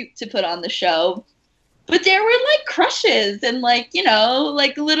cute to put on the show, but there were crushes and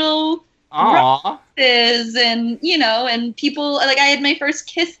little Aw. roses and and people I had my first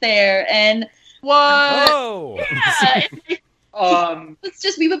kiss there, and What? Oh! yeah, it's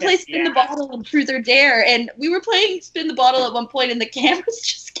just we would play spin the Yeah. bottle and truth or dare, and we were playing spin the bottle at one point, and the cameras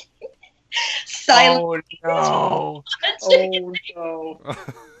just came silent. Oh no. Oh no!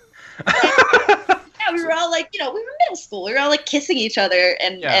 Yeah, we were all we were middle school. We were all kissing each other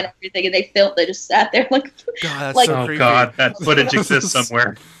and everything, and they just sat there God, that's Like- so Oh creepy. god, that footage exists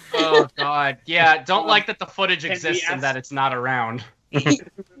somewhere. Oh god. Yeah. Don't like that the footage Can we exists and ask- that it's not around. but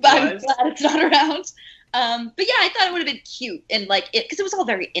I'm Was? glad it's not around. But yeah, I thought it would have been cute and because it was all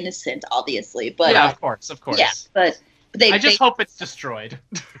very innocent, obviously. But yeah, of course. yeah, but They, I just they hope it's destroyed.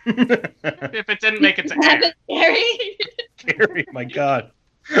 If it didn't make it to air. haven't, Gary. Gary, my God.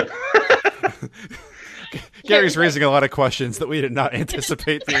 Gary's raising a lot of questions that we did not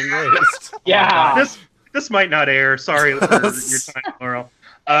anticipate being raised. Yeah. This might not air. Sorry for your time, Laurel.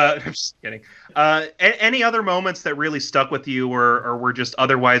 I'm just kidding. Any other moments that really stuck with you or were just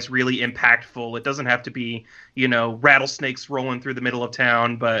otherwise really impactful? It doesn't have to be, rattlesnakes rolling through the middle of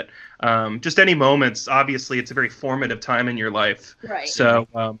town, but just any moments. Obviously, it's a very formative time in your life. Right.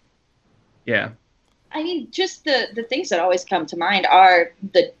 So, yeah. I mean, just the things that always come to mind are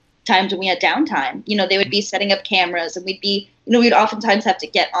the times when we had downtime. They would be setting up cameras, and we'd oftentimes have to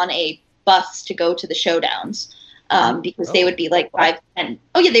get on a bus to go to the showdowns. Because they would be like 5, 10.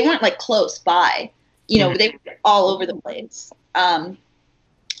 Oh yeah, they weren't like close by. They were all over the place.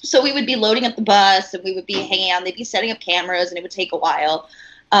 So we would be loading up the bus, and we would be hanging out. They'd be setting up cameras, and it would take a while.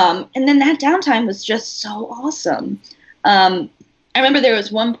 And then that downtime was just so awesome. I remember there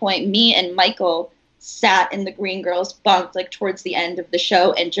was one point me and Michael sat in the Green Girls bunk like towards the end of the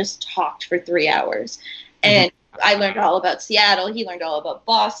show and just talked for 3 hours. And I learned all about Seattle. He learned all about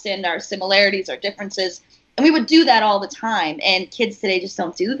Boston, our similarities, our differences. And we would do that all the time. And kids today just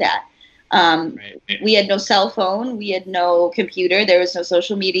don't do that. We had no cell phone. We had no computer. There was no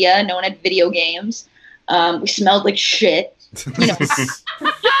social media. No one had video games. We smelled like shit.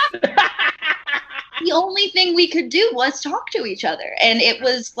 The only thing we could do was talk to each other. And it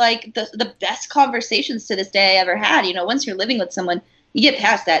was like the best conversations to this day I ever had. Once you're living with someone, you get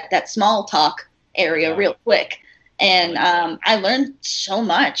past that small talk area real quick. And I learned so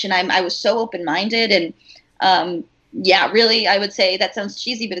much. And I was so open-minded. And really, I would say that sounds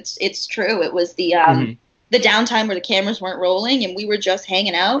cheesy, but it's true. It was the downtime where the cameras weren't rolling and we were just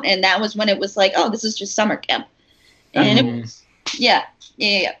hanging out. And that was when it was like, oh, this is just summer camp. And it was, yeah.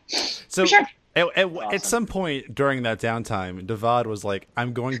 So for sure. At some point during that downtime, Devad was like,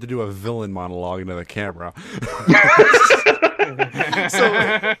 I'm going to do a villain monologue into the camera.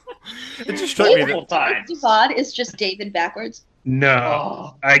 So it just struck me that Devad is just David backwards.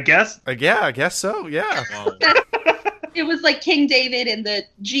 No. I guess. Yeah, I guess so. Yeah. It was like King David and the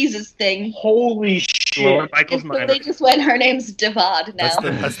Jesus thing. Holy shit. Lord Michael's And so they just went, her name's Devad now.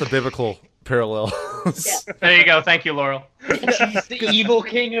 That's the biblical parallel. Yeah. There you go. Thank you, Laurel. She's the evil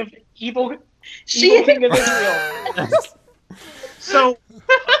king of evil She king of Israel. So,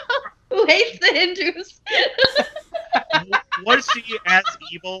 who hates the Hindus. was she as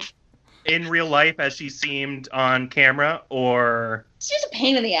evil in real life as she seemed on camera, or She's a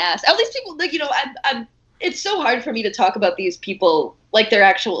pain in the ass. At least people, like, I'm it's so hard for me to talk about these people like they're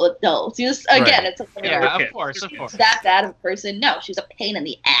actual adults. Again, it's Yeah, Okay. of course. that bad of a person. No, she's a pain in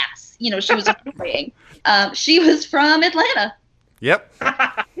the ass. She was annoying. She was from Atlanta. Yep.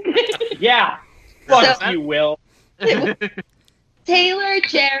 Yeah. Fuck you, Will. Taylor,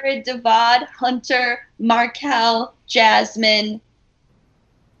 Jared, Devad, Hunter, Markel, Jasmine.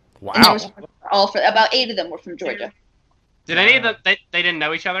 Wow. And there was about 8 of them were from Georgia. Did any of them? They didn't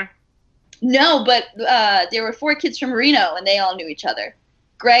know each other? No, but there were 4 kids from Reno, and they all knew each other.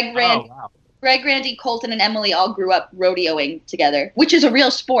 Greg, Randy, Colton, and Emily all grew up rodeoing together, which is a real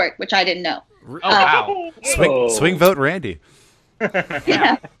sport, which I didn't know. Oh wow! Swing vote Randy.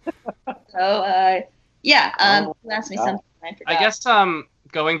 Yeah. So, you asked me something. I forgot. I guess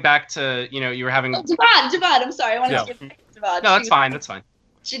going back to you were having. Oh, Devad. I'm sorry. I want to skip Devad. No, that's fine. That's fine.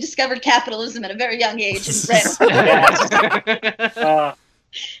 She discovered capitalism at a very young age and ran.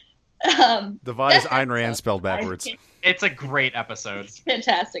 Devad is Ayn Rand spelled backwards. It's a great episode.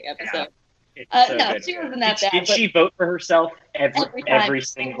 Fantastic episode. So No, good. she wasn't that Did bad. she vote for herself every time.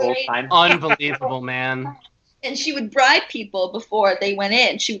 single time? Unbelievable, man. And she would bribe people before they went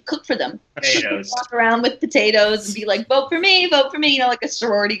in. She would cook for them. She would Potatoes. walk around with potatoes and be like, vote for me, like a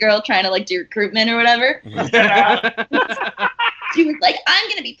sorority girl trying to like do recruitment or whatever. She was like, I'm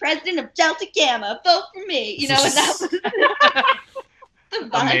going to be president of Delta Gamma. Vote for me. And that was the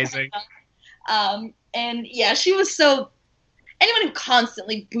vibe. Amazing. And yeah, she was so. Anyone who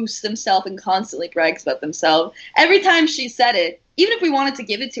constantly boosts themselves and constantly brags about themselves, every time she said it, even if we wanted to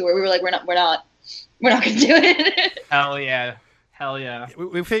give it to her, we were like, we're not going to do it. Hell yeah.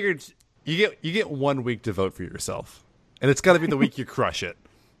 We figured you get 1 week to vote for yourself, and it's got to be the week you crush it.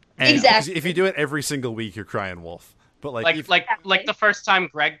 And Exactly. If you do it every single week, you're crying wolf. But like the first time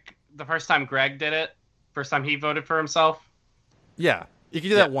Greg did it, first time he voted for himself. yeah, you can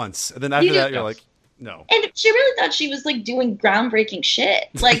do that once, and then after You that, do. you're like, no. And she really thought she was like doing groundbreaking shit.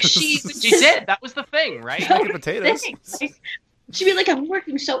 Like she She did. That was the thing, right? Making potatoes. Like, she'd be like, I'm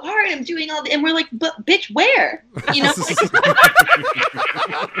working so hard, I'm doing all the, and we're like, but bitch, where?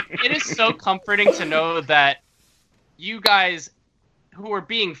 It is so comforting to know that you guys who were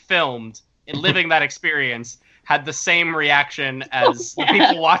being filmed and living that experience had the same reaction as the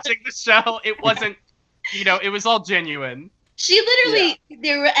people watching the show. It wasn't, it was all genuine. She literally,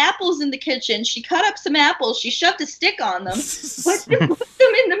 there were apples in the kitchen. She cut up some apples. She shoved a stick on them, put them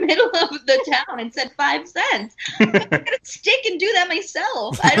in the middle of the town and said 5 cents. I'm going to stick and do that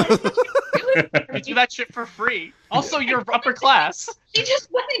myself. I don't think You do that shit for free. Also, you're upper class. she just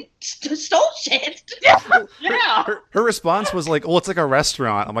went and stole shit. Yeah. Her response was like, well, it's like a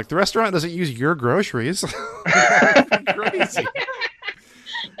restaurant. I'm like, the restaurant doesn't use your groceries. Crazy.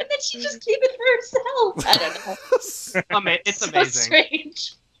 And then she just keep it for herself. I don't know. It's So amazing.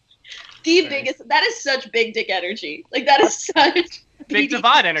 strange. The biggest. That is such big dick energy. Like, that is such Big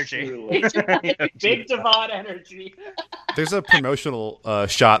divide energy. Big Devon energy. There's a promotional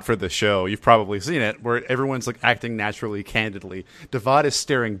shot for the show. You've probably seen it, where everyone's like acting naturally, candidly. Devad is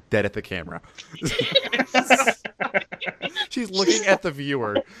staring dead at the camera. She's looking at the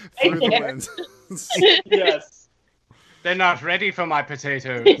viewer through the lens. Yes. They're not ready for my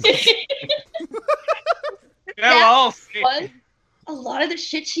potatoes. Hello. A lot of the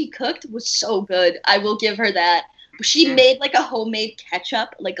shit she cooked was so good. I will give her that. She made like a homemade ketchup.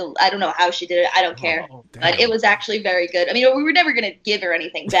 I don't know how she did it. I don't care. Oh, But it was actually very good. I mean, we were never going to give her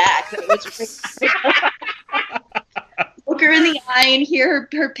anything back. It was look her in the eye and hear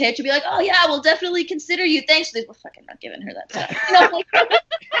her pitch and be like, oh, yeah, we'll definitely consider you. Thanks. We're fucking not giving her that time.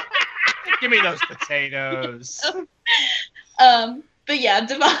 Give me those potatoes. But yeah,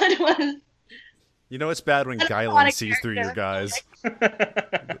 Devon was... You know it's bad when I don't Guylan want a sees through your character. guys. And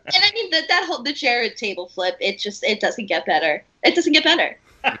I mean, that whole, the chair table flip, it doesn't get better. It doesn't get better.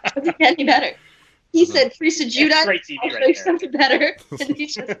 It doesn't get any better. He said, Frisa Judah, Great TV I'll show right you there. something better. And he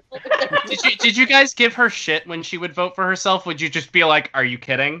just... Did you guys give her shit when she would vote for herself? Would you just be like, "Are you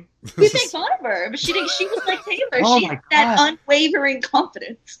kidding?" We made fun of her, but she didn't. She was like Taylor. Oh She my had that unwavering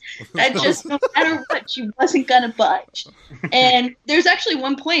confidence that just no matter what, she wasn't gonna budge. And there's actually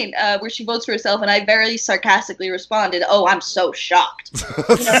one point where she votes for herself, and I very sarcastically responded, "Oh, I'm so shocked."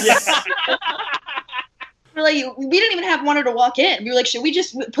 We're like, we didn't even have wanted to walk in. We were like, should we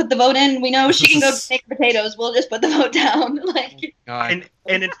just put the vote in? We know she can go make potatoes. We'll just put the vote down. Like, And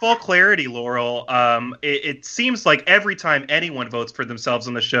in full clarity, Laurel, it seems like every time anyone votes for themselves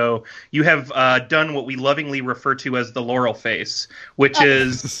on the show, you have done what we lovingly refer to as the Laurel face, which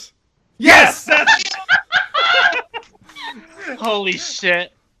is Yes! that's Holy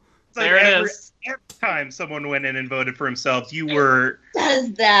shit! like There it every is. time someone went in and voted for themselves, you were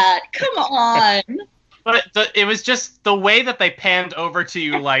does that? Come on. But it was just the way that they panned over to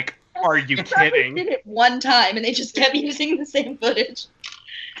you, like, "Are you They probably kidding?" did it one time, and they just kept using the same footage.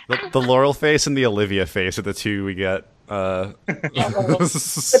 The Laurel face and the Olivia face are the two we get.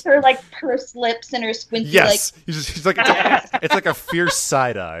 With her like pursed lips and her squinty Yes, she's like it's like a fierce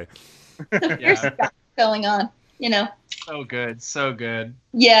side eye. like the fierce stuff going on. You know. So good, so good.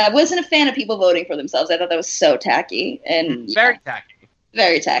 Yeah, I wasn't a fan of people voting for themselves. I thought that was so tacky and Very tacky.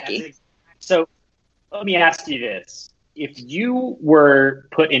 very tacky. So let me ask you this. If you were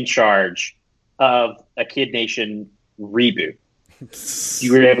put in charge of a Kid Nation reboot,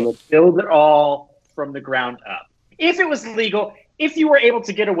 you were able to build it all from the ground up. If it was legal, if you were able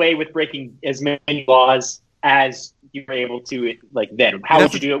to get away with breaking as many laws as you were able to, like then, how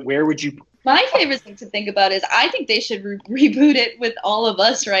would you do it? Where would you? My favorite thing to think about is I think they should reboot it with all of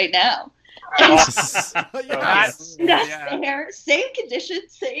us right now. Yes. That's fair. Same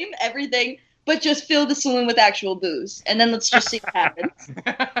conditions, same everything, but just fill the saloon with actual booze, and then let's just see what happens.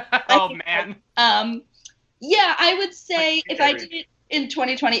 Oh man. Yeah, I would say if I did it in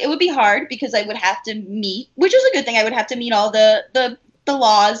 2020, it would be hard because I would have to meet, which is a good thing. I would have to meet all the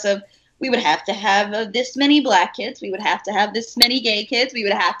laws of. We would have to have this many black kids. We would have to have this many gay kids. We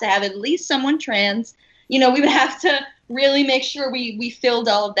would have to have at least someone trans. You know, we would have to really make sure we filled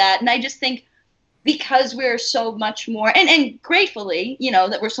all of that. And I just think because we're so much more, and gratefully, you know,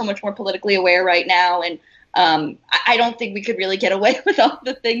 that we're so much more politically aware right now. And I don't think we could really get away with all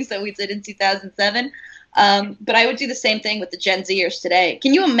the things that we did in 2007. But I would do the same thing with the Gen Zers today.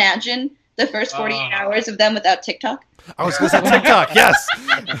 Can you imagine the first 48 hours of them without TikTok? I was going to say TikTok, yes.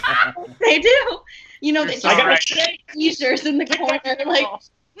 They do. You know, they so just right. like t-shirts in the corner, like,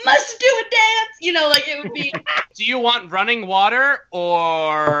 must do a dance. You know, like it would be Do you want running water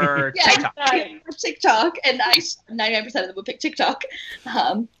or TikTok? TikTok, and 99% of them would pick TikTok.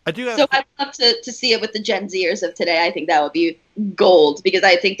 I do have. So I'd love to see it with the Gen Zers of today. I think that would be gold because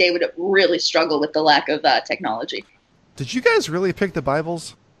I think they would really struggle with the lack of technology. Did you guys really pick the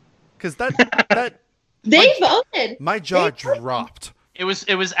Bibles? Because that They voted. my jaw They voted. dropped.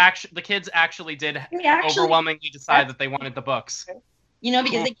 It was actually the kids actually did They actually- overwhelmingly decide that they wanted the books.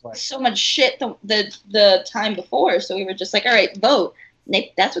 Because they got so much shit the time before. So we were just like, all right, vote. And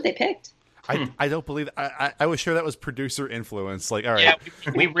that's what they picked. I don't believe I was sure that was producer influence. Like, all right,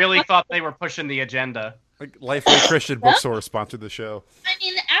 Yeah, we really thought they were pushing the agenda. like Lifeway Christian Bookstore sponsored the show. I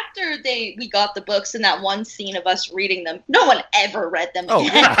mean, after we got the books and that one scene of us reading them, no one ever read them Oh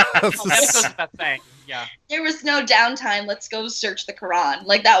again. yeah, That goes without saying. Yeah. There was no downtime. Let's go search the Quran.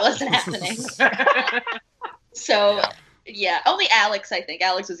 Like that wasn't happening. So yeah, only Alex. I think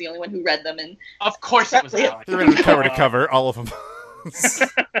Alex was the only one who read them. And Of course it was Alex. they read them cover to cover, all of them.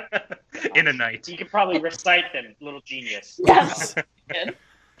 In a night. You could probably recite them, little genius. yes,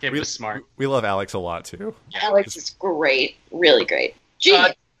 Kid was smart. We love Alex a lot too. Alex is great, really great.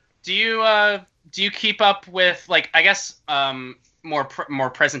 Genius. Do you keep up with, like, I guess more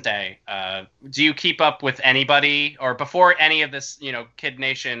present day? Do you keep up with anybody, or before any of this, Kid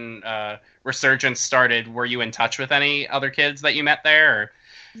Nation resurgence started? Were you in touch with any other kids that you met there? Or?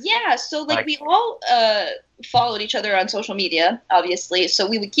 Yeah, so we all followed each other on social media, obviously. So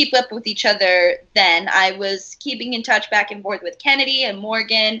we would keep up with each other then. I was keeping in touch back and forth with Kennedy and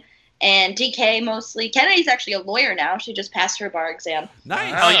Morgan and DK mostly. Kennedy's actually a lawyer now. She just passed her bar exam.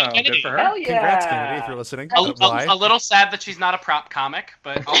 Nice. Oh, yeah, Good Kennedy. for her. Hell yeah. Congrats, Kennedy, if you're listening. Why? A little sad that she's not a prop comic,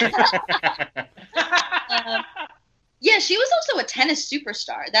 but Yeah, she was also a tennis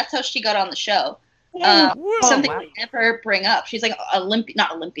superstar. That's how she got on the show. Woo. Something wow. I never bring up. She's like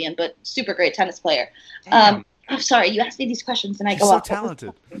not Olympian, but super great tennis player. Damn. I'm sorry, you ask me these questions and I She's go so off.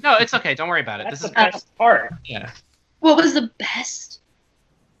 talented. No, it's okay. Don't worry about it. That's This the is best part. yeah. What was the best?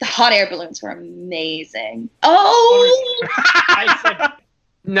 The hot air balloons were amazing. Oh, I said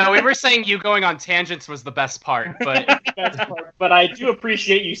No, we were saying you going on tangents was the best part, but the best part, but I do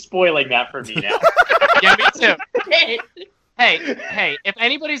appreciate you spoiling that for me now. yeah, me too. guys, Hey, if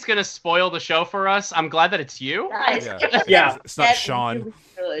anybody's gonna spoil the show for us, I'm glad that it's you. Yeah. Yeah. It's not that's Sean.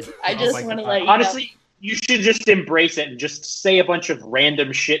 really good. I Oh just my want to God. let you Honestly, you should just embrace it and just say a bunch of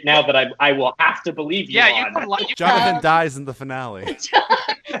random shit now that I will have to believe you Yeah, on. you can lie. Jonathan dies in the finale. know.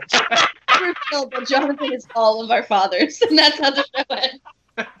 Reveal that Jonathan is all of our fathers, and that's how the show ends.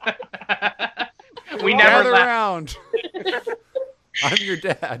 We never Gather left. around. I'm your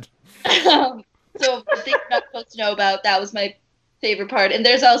dad. So the thing you're not supposed to know about, that was my favorite part. And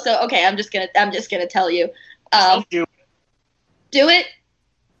there's also I'm just gonna tell you. Don't do Do it.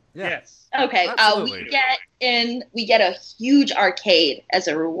 Yeah. Yes. Okay. Absolutely. We get a huge arcade as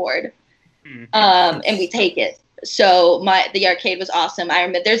a reward. Hmm. And we take it. So the arcade was awesome. I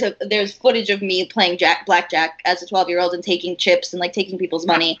remember there's footage of me playing blackjack as a 12-year-old and taking chips and taking people's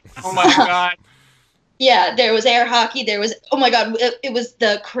money. Oh my god. Yeah, there was air hockey. There was it was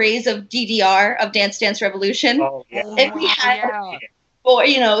the craze of DDR, of Dance Dance Revolution. Oh, yeah. And we had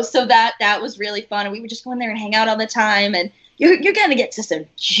so that was really fun, and we would just go in there and hang out all the time, and you're gonna get to some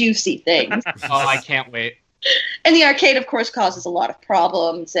juicy things. Oh, I can't wait. And the arcade, of course, causes a lot of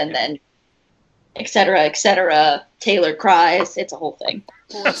problems, and then et cetera, et cetera. Taylor cries. It's a whole thing.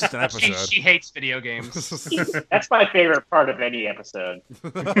 Well, that's just an She, episode. she hates video games. That's my favorite part of any episode.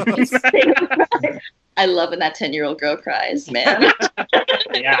 I love when that 10-year-old girl cries, man.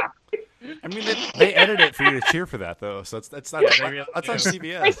 Yeah. I mean, they edited it for you to cheer for that, though. So that's not that's on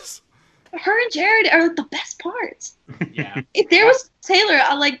CBS. Her and Jared are the best parts. Yeah. If there was Taylor,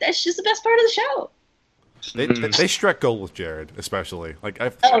 that's just the best part of the show. They struck gold with Jared, especially. Like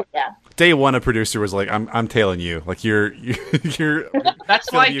Oh yeah. day one, a producer was like, "I'm tailing you. Like you're." That's Feeling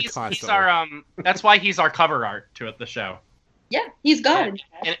why you he's constantly. our that's why he's our cover art to the show. Yeah, he's God.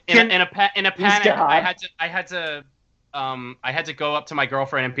 In a panic, God. I had to go up to my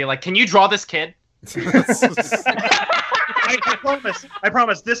girlfriend and be like, "Can you draw this kid?" I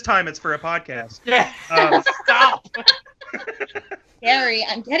promise. This time it's for a podcast. Yeah. Um, Stop. Gary,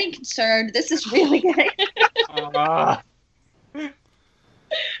 I'm getting concerned. This is really getting.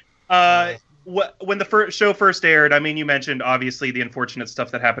 When the show first aired, I mean, you mentioned obviously the unfortunate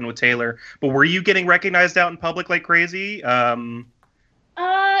stuff that happened with Taylor, but were you getting recognized out in public like crazy? Kind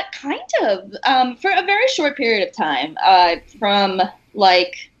of. For a very short period of time, from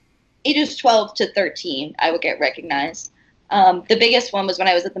like ages 12 to 13, I would get recognized. The biggest one was when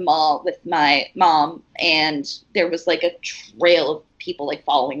I was at the mall with my mom, and there was like a trail of people like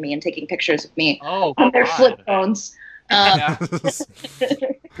following me and taking pictures of me Oh, on their God. flip phones. Yeah.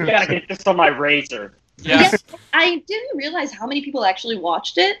 You gotta get this on my razor. Yeah. I didn't realize how many people actually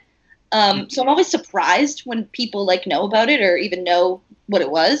watched it. So I'm always surprised when people like know about it or even know what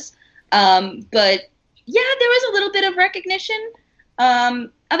it was. But yeah, there was a little bit of recognition.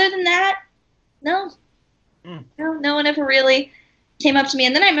 Other than that, no. No one ever really came up to me,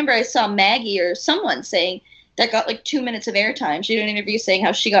 and then I remember I saw Maggie or someone saying that got like 2 minutes of airtime. She did an interview saying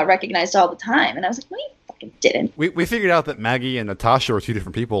how she got recognized all the time, and I was like, no, you fucking didn't. We figured out that Maggie and Natasha were two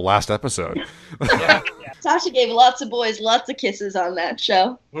different people last episode. Tasha gave lots of boys lots of kisses on that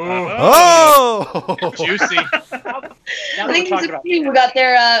show. Oh! Juicy. Now I think we're there's talking a about few who got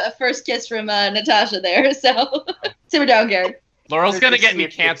their first kiss from Natasha there, so simmer down, Gary. Laurel's gonna to get see me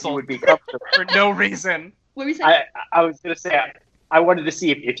if you canceled would be comfortable. for no reason. What were you saying? I was going to say, I wanted to see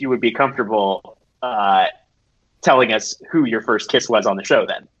if you would be comfortable telling us who your first kiss was on the show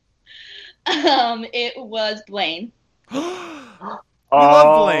then. It was Blaine. We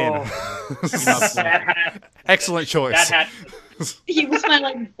love Blaine. That had, Excellent choice. that had, He was my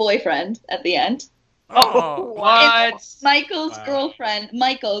like boyfriend at the end. Oh, what? Michael's Wow. girlfriend,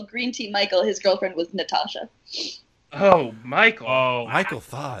 Michael, Green Tea Michael, his girlfriend was Natasha. Oh, Michael. Oh, Michael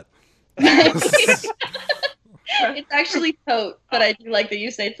thought. It's actually tote, but I do like that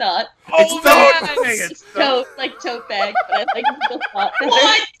you say thought. It's oh, not- man. It's Tote, like tote bag, but I like to thought.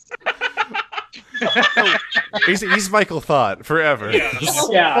 What? He's Michael Thought forever. Yeah.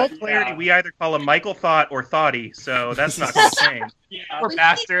 Yeah, Full clarity, yeah. we either call him Michael Thought or Thoughty, so that's not going to change. Poor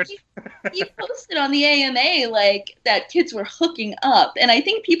bastard. He posted on the AMA like that kids were hooking up, and I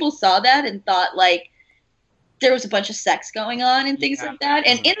think people saw that and thought like there was a bunch of sex going on and things like that.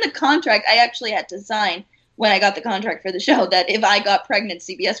 And in the contract, I actually had to sign when I got the contract for the show that if I got pregnant,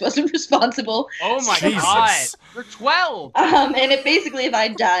 CBS wasn't responsible. Oh my Jesus. god. You're 12. And it basically, if I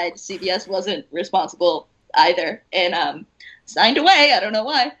died, CBS wasn't responsible either. And signed away. I don't know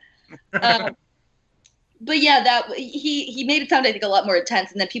why. But yeah, that he made it sound, I think, a lot more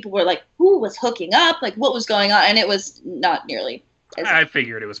intense. And then people were like, "Who was hooking up? Like, what was going on?" And it was not nearly. As, I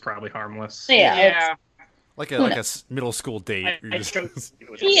figured it was probably harmless. yeah, Like a middle school date. I chose to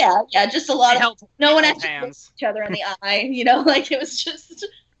do it. yeah, just a lot They of held no one people's actually looked hands. each other in the eye. You know, like it was just.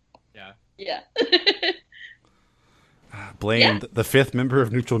 Yeah. Blaine, Yeah. the fifth member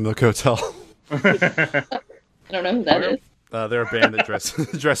of Neutral Milk Hotel. I don't know who that is. They're a band that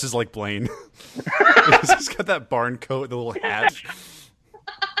dresses like Blaine. He's got that barn coat, the little hat.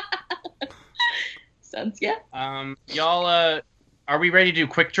 Sounds yeah. Y'all, are we ready to do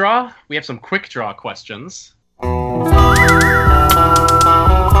quick draw? We have some quick draw questions.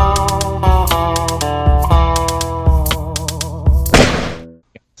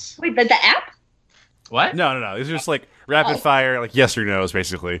 Wait, the app? What? No. These are just like rapid fire, like yes or no's,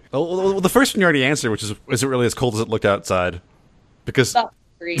 basically. Well, the first one you already answered, which is it really as cold as it looked outside? Because Stop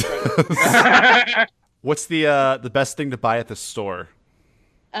freezing. what's the best thing to buy at the store?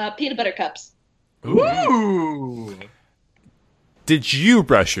 Peanut butter cups. Ooh. Did you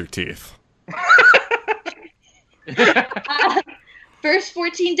brush your teeth? First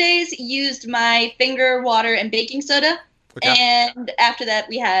 14 days used my finger, water, and baking soda. Okay. And after that,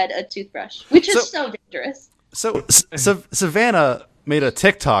 we had a toothbrush, which is so dangerous. So Savannah made a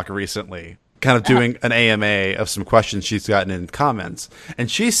TikTok recently, kind of doing an AMA of some questions she's gotten in comments, and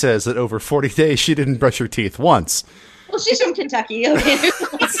she says that over 40 days she didn't brush her teeth once. Well, she's from Kentucky. Okay.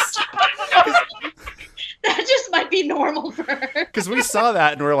 That just might be normal for her. Because we saw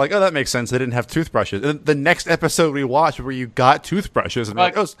that and we are like, oh, that makes sense. They didn't have toothbrushes. And the next episode we watched where you got toothbrushes, and we're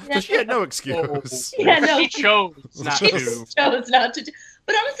like, oh, so she had no excuse. Yeah, no. She chose not She to. chose not to do.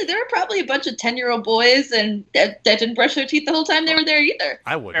 But honestly, there were probably a bunch of 10-year-old boys and that didn't brush their teeth the whole time they were there either.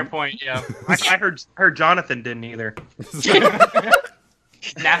 I Fair wouldn't. point, yeah. I heard Jonathan didn't either. He's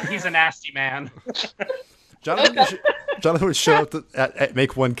a nasty man. Jonathan would show up at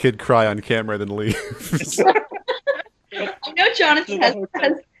make one kid cry on camera, then leave. I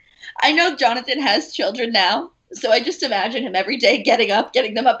know Jonathan has children now, so I just imagine him every day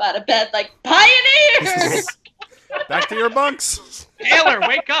getting them up out of bed like pioneers. Back to your bunks. Taylor,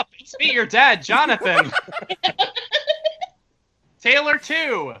 wake up. It's me, your dad, Jonathan. Taylor,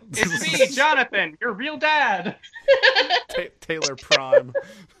 too. It's me, Jonathan, your real dad. Taylor Prime.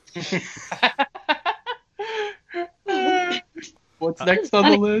 What's next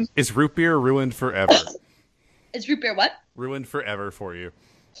on the list? Is root beer ruined forever? Is root beer what? Ruined forever for you.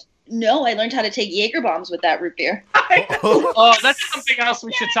 No, I learned how to take Jaeger bombs with that root beer. Oh, that's something else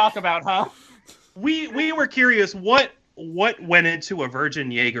we should talk about, huh? We were curious what went into a virgin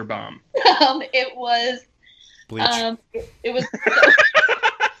Jaeger bomb. It was Bleach. it was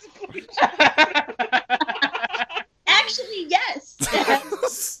actually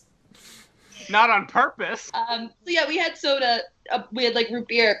yes. Not on purpose. So yeah, we had soda. We had like root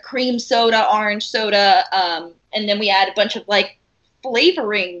beer, cream soda, orange soda, and then we had a bunch of like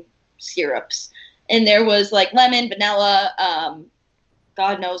flavoring syrups. And there was like lemon, vanilla,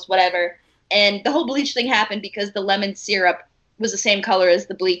 God knows whatever. And the whole bleach thing happened because the lemon syrup was the same color as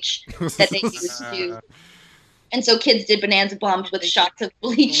the bleach that they used to. And so kids did bonanza bombs with shots of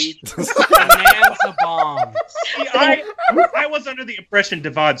bleach. Bonanza bombs. See, I was under the impression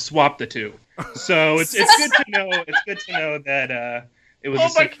Devad swapped the two, so it's good to know. It's good to know that it was.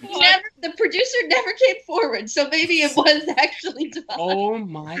 The producer never came forward, so maybe it was actually Devad. Oh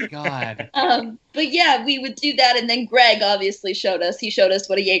my god. But yeah, we would do that, and then Greg obviously showed us. He showed us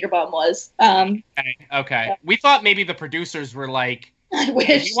what a Jaeger bomb was. Okay. We thought maybe the producers were like, I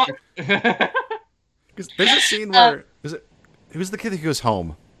wish. There's a scene where who's the kid who goes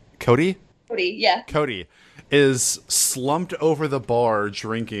home? Cody? Yeah. Cody is slumped over the bar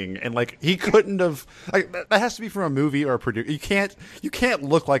drinking, and like he couldn't have like that has to be from a movie or a producer. You can't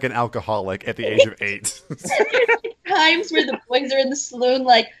look like an alcoholic at the age of 8. Times where the boys are in the saloon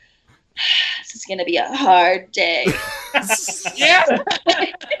like, this is gonna be a hard day. Yeah.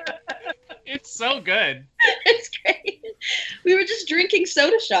 It's so good. It's great. We were just drinking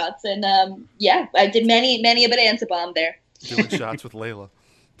soda shots, and I did many a bonanza bomb there. Doing shots with Layla.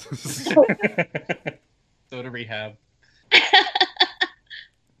 Soda rehab.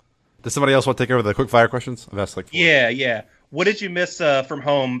 Does somebody else want to take over the quick fire questions? I've asked like 4. Yeah. What did you miss from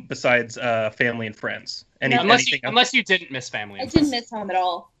home besides family and friends? Unless you didn't miss family. I didn't miss home at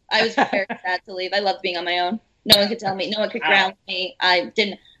all. I was very sad to leave. I loved being on my own. No one could tell me. No one could ground me. I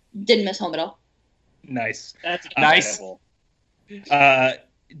didn't miss home at all. Nice. That's nice. incredible.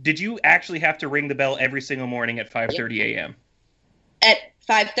 Did you actually have to ring the bell every single morning at 5:30 a.m.? At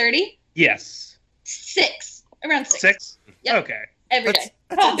 5:30? Yes. 6. Around 6. 6? Yep. Okay. Every That's day.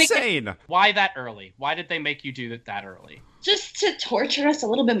 Oh, big- insane. Why that early? Why did they make you do it that early? Just to torture us a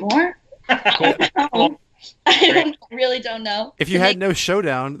little bit more. Cool. I really don't know. If you had no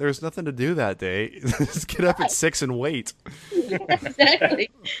showdown, there's nothing to do that day. Just get up at 6 and wait. Exactly.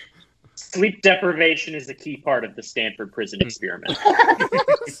 Sleep deprivation is a key part of the Stanford prison experiment.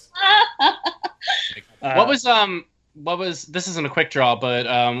 What was this isn't a quick draw, but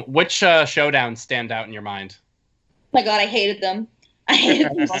which showdowns stand out in your mind? My God, I hated them. I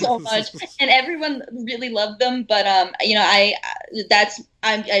hated them so much, and everyone really loved them. But I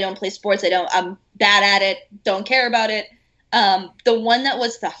don't play sports. I'm bad at it. Don't care about it. The one that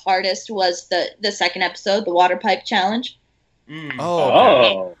was the hardest was the second episode, the water pipe challenge.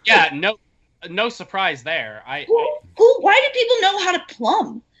 Oh. Yeah, no surprise there. Why did people know how to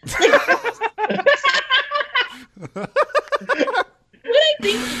plumb? What I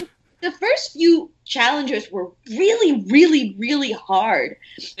think the first few challengers were really, really, really hard.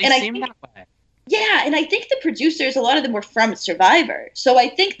 They and seem that way. Yeah, and I think the producers, a lot of them were from Survivor. So I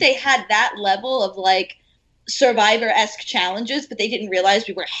think they had that level of like Survivor-esque challenges, but they didn't realize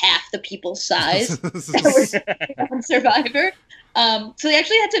we were half the people's size that were on Survivor. So they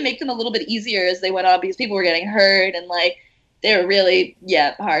actually had to make them a little bit easier as they went on because people were getting hurt and like they were really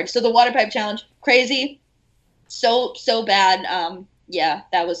hard. So the water pipe challenge, crazy, so bad.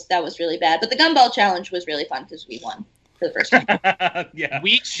 That was really bad. But the gumball challenge was really fun because we won for the first time. Yeah.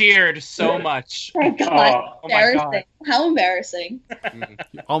 We cheered so much. Thank God. Oh my God. How embarrassing.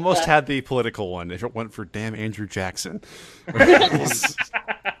 You almost had the political one if it went for damn Andrew Jackson. Damn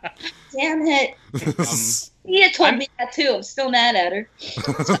it. Tia told me that too. I'm still mad at her.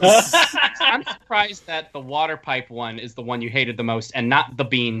 I'm surprised that the water pipe one is the one you hated the most and not the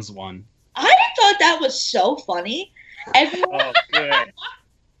beans one. I thought that was so funny. Everyone, Good.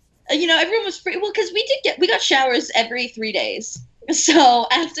 everyone was free. Well, because we got showers every 3 days. So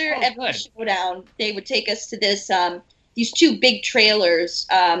after every good. showdown, they would take us to these 2 big trailers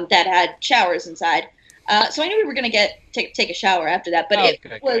that had showers inside. So I knew we were going to take a shower after that, but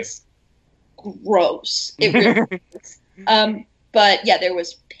it was gross. It really was. But yeah, there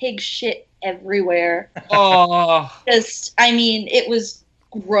was pig shit everywhere. Oh, It was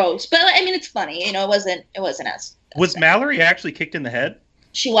gross. But it's funny. It wasn't as. Was Mallory actually kicked in the head?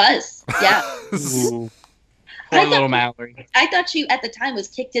 She was. Yeah. Ooh. poor little Mallory. I thought she at the time was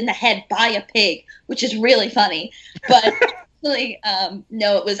kicked in the head by a pig, which is really funny. But actually,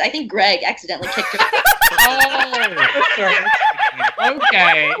 no, it was. I think Greg accidentally kicked her. Oh,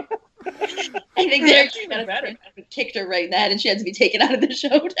 okay. I think they actually kicked her right in the head, and she had to be taken out of the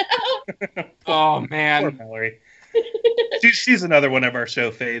showdown. Oh Poor man. Mallory. She's another one of our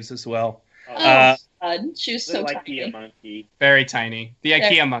show faves as well. God, she was so like tiny. a monkey. Very tiny. The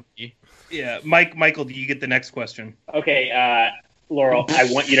IKEA monkey. Yeah, Michael, do you get the next question? Okay, Laurel,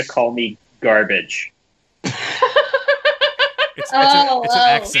 I want you to call me garbage. It's an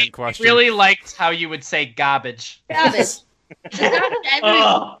accent question. Really liked how you would say garbage. Garbage. There's garbage everywhere.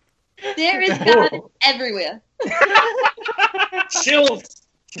 Oh, There is garbage everywhere. chills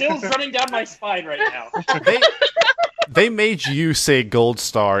chills running down my spine right now. They made you say Gold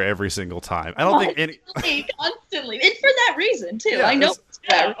Star every single time. I don't think any. Constantly, and for that reason too. Yeah, I know.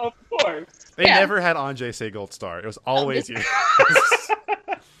 Yeah, of course. They Yeah. never had Anjay say Gold Star. It was always you.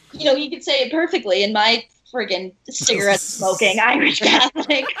 You know, he could say it perfectly in my friggin' cigarette smoking Irish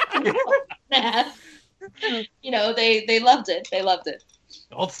Catholic. You know, they loved it. They loved it.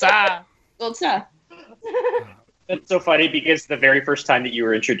 Gold Star. Gold Star. That's so funny because the very first time that you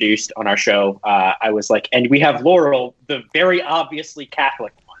were introduced on our show, I was like, and we have Laurel, the very obviously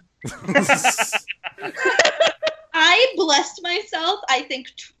Catholic one. I blessed myself, I think,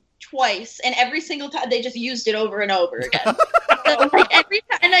 twice, and every single time they just used it over and over again. So, like, every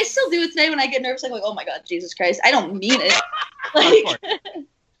time, and I still do it today when I get nervous. I'm like, oh my God, Jesus Christ! I don't mean it. Like,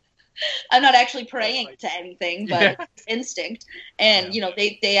 I'm not actually praying to anything, but it's instinct. And you know,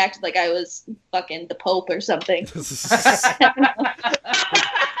 they acted like I was fucking the Pope or something.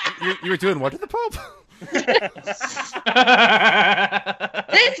 You were doing what to the Pope?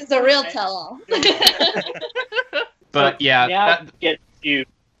 This is a real tell-all. But yeah, Now we get to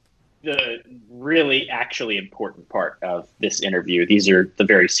the really actually important part of this interview. These are the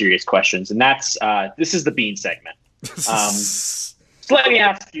very serious questions, and that's this is the bean segment. So let me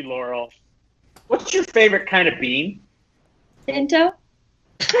ask you, Laurel, what's your favorite kind of bean? Pinto?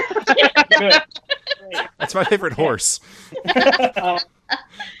 Good. Great. That's my favorite horse.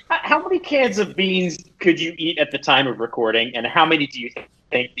 How many cans of beans could you eat at the time of recording, and how many do you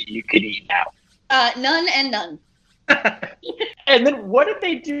think that you could eat now? None and none. And then what did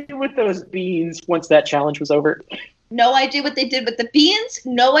they do with those beans once that challenge was over? No idea what they did with the beans.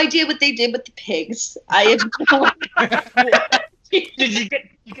 No idea what they did with the pigs. I have no idea. Did you get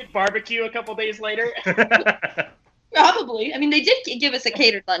barbecue a couple days later? Probably. I mean, they did give us a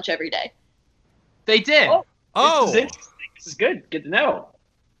catered lunch every day. they did. Oh. This is interesting. This is good. Good to know.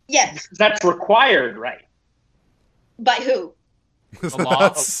 Yes. That's required, right? By who?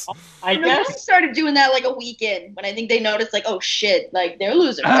 That's- I They guess. started doing that like a week in when I think they noticed, like, oh shit, like they're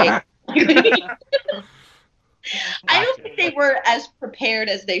losing weight. I don't think they were as prepared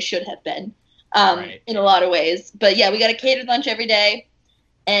as they should have been, Right. in a lot of ways. But yeah, we got a catered lunch every day,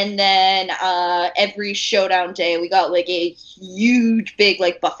 and then every showdown day we got like a huge, big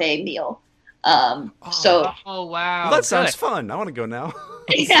like buffet meal. So Oh wow. Well, that sounds Good. fun. I want to go now.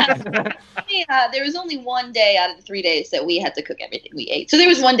 yeah, there was only one day out of the 3 days that we had to cook everything we ate. So there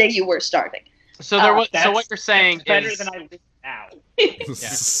was one day you were starving. So there was. So That's- what you're saying It's better is. than I live now.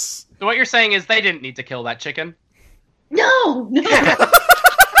 So what you're saying is they didn't need to kill that chicken. No.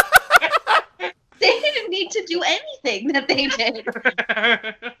 They didn't need to do anything that they did.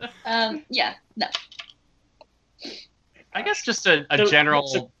 Yeah, no. I guess just a So- general.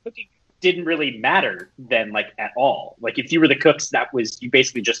 So cooking didn't really matter then, like at all. Like if you were the cooks, that was you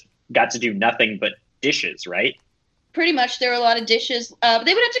basically just got to do nothing but dishes, right? Pretty much, there were a lot of dishes. But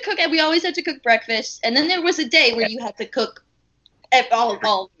they would have to cook. We always had to cook breakfast, and then there was a day where you had to cook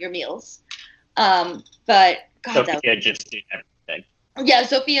all your meals. But God, that Sophia just did everything. yeah,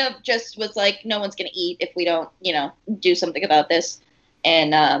 Sophia just was like, no one's gonna eat if we don't, do something about this.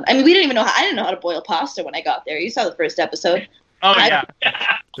 And I mean, we didn't even know I didn't know how to boil pasta when I got there. You saw the first episode. Oh I-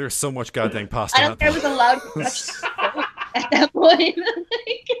 yeah. There's so much goddamn pasta. I in don't that think I was allowed to touch the stove at that point.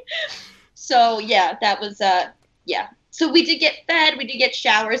 So yeah, that was yeah. So we did get fed, we did get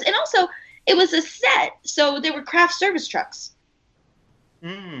showers, and also it was a set, so there were craft service trucks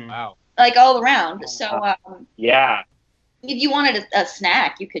Wow. like all around. So Yeah. if you wanted a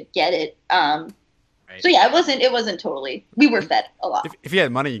snack, you could get it. So yeah, it wasn't totally. We were fed a lot. If you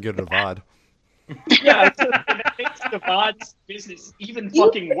had money, you could go to VOD. Yeah, so that makes the VOD's business even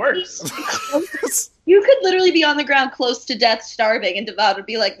fucking worse. You could literally be on the ground close to death, starving, and Devout would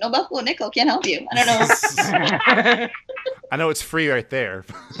be like, "No Buffalo Nickel can't help you." I don't know. I know it's free right there.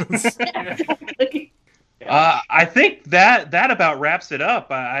 I think that about wraps it up.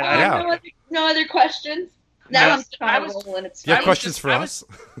 Yeah. No other questions. Now No, I'm trying I to was- roll, and it's You have I was questions just- for I us?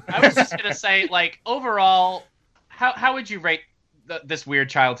 I was just gonna say, like, overall, how would you rate this weird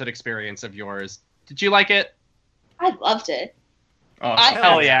childhood experience of yours? Did you like it? I loved it. Oh,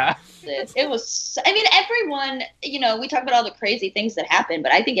 Hell yeah. It was. I mean, everyone. We talk about all the crazy things that happened,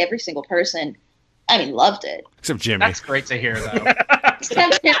 but I think every single person, loved it. Except Jimmy. That's great to hear, though.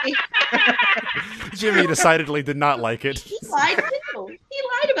 Except Jimmy. Jimmy decidedly did not like it. He lied too. He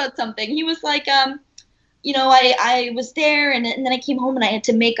lied about something. He was like, I was there, and then I came home and I had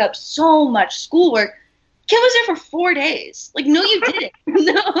to make up so much schoolwork. Kid was there for 4 days. Like, no, you didn't.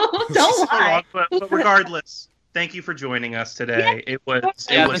 No, don't lie. but regardless, thank you for joining us today. It was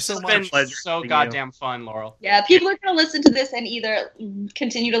Yeah, it was this has so been much pleasure so meeting you. goddamn fun, Laurel. Yeah, people are going to listen to this and either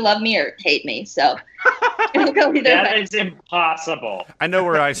continue to love me or hate me. So it'll go either That way. is impossible. I know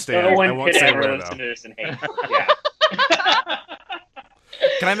where I stand. No I one won't could say ever where, listen though. to this and hate. Yeah.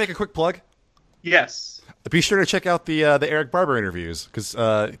 Can I make a quick plug? Yes. Be sure to check out the Eric Barber interviews because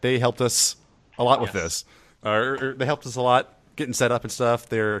they helped us a lot with this. They helped us a lot getting set up and stuff.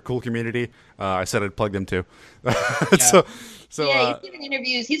 They're a cool community. I said I'd plug them too. So Yeah, he's giving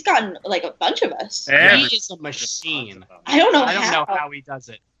interviews. He's gotten like a bunch of us. Every- He is a machine. I don't know I don't how. know how he does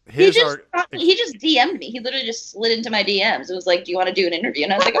it. his he are just DM'd me. He literally just slid into my DMs. It was like, "Do you want to do an interview?"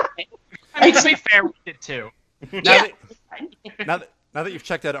 And I was like, "Okay." I mean, to be fair, we did too. now, now that you've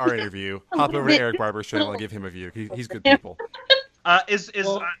checked out our interview, hop over to Eric Barber's channel and give him a view. He's good people.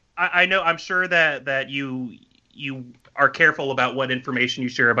 I know I'm sure that you are careful about what information you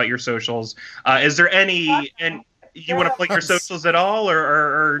share about your socials. Is there any and you want to plug your socials at all,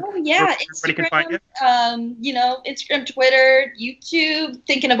 or Oh yeah, where everybody can find Instagram. You know, Instagram, Twitter, YouTube.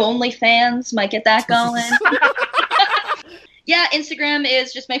 Thinking of OnlyFans, might get that going. Yeah, Instagram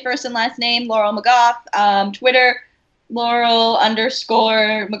is just my first and last name, Laurel McGough. Twitter,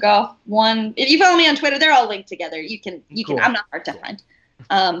 Laurel_McGough 1. If you follow me on Twitter, they're all linked together. You can. Cool. I'm not hard to find.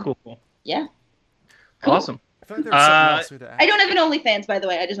 Cool. Yeah. Cool. Awesome. I feel like there was something else we had to ask. I don't have an OnlyFans, by the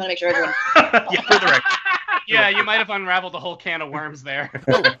way. I just want to make sure everyone. Yeah, for the record. Yeah, you might have unraveled a whole can of worms there.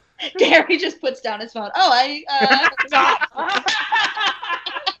 Gary just puts down his phone. Oh, Stop!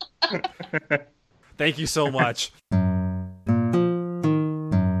 Thank you so much.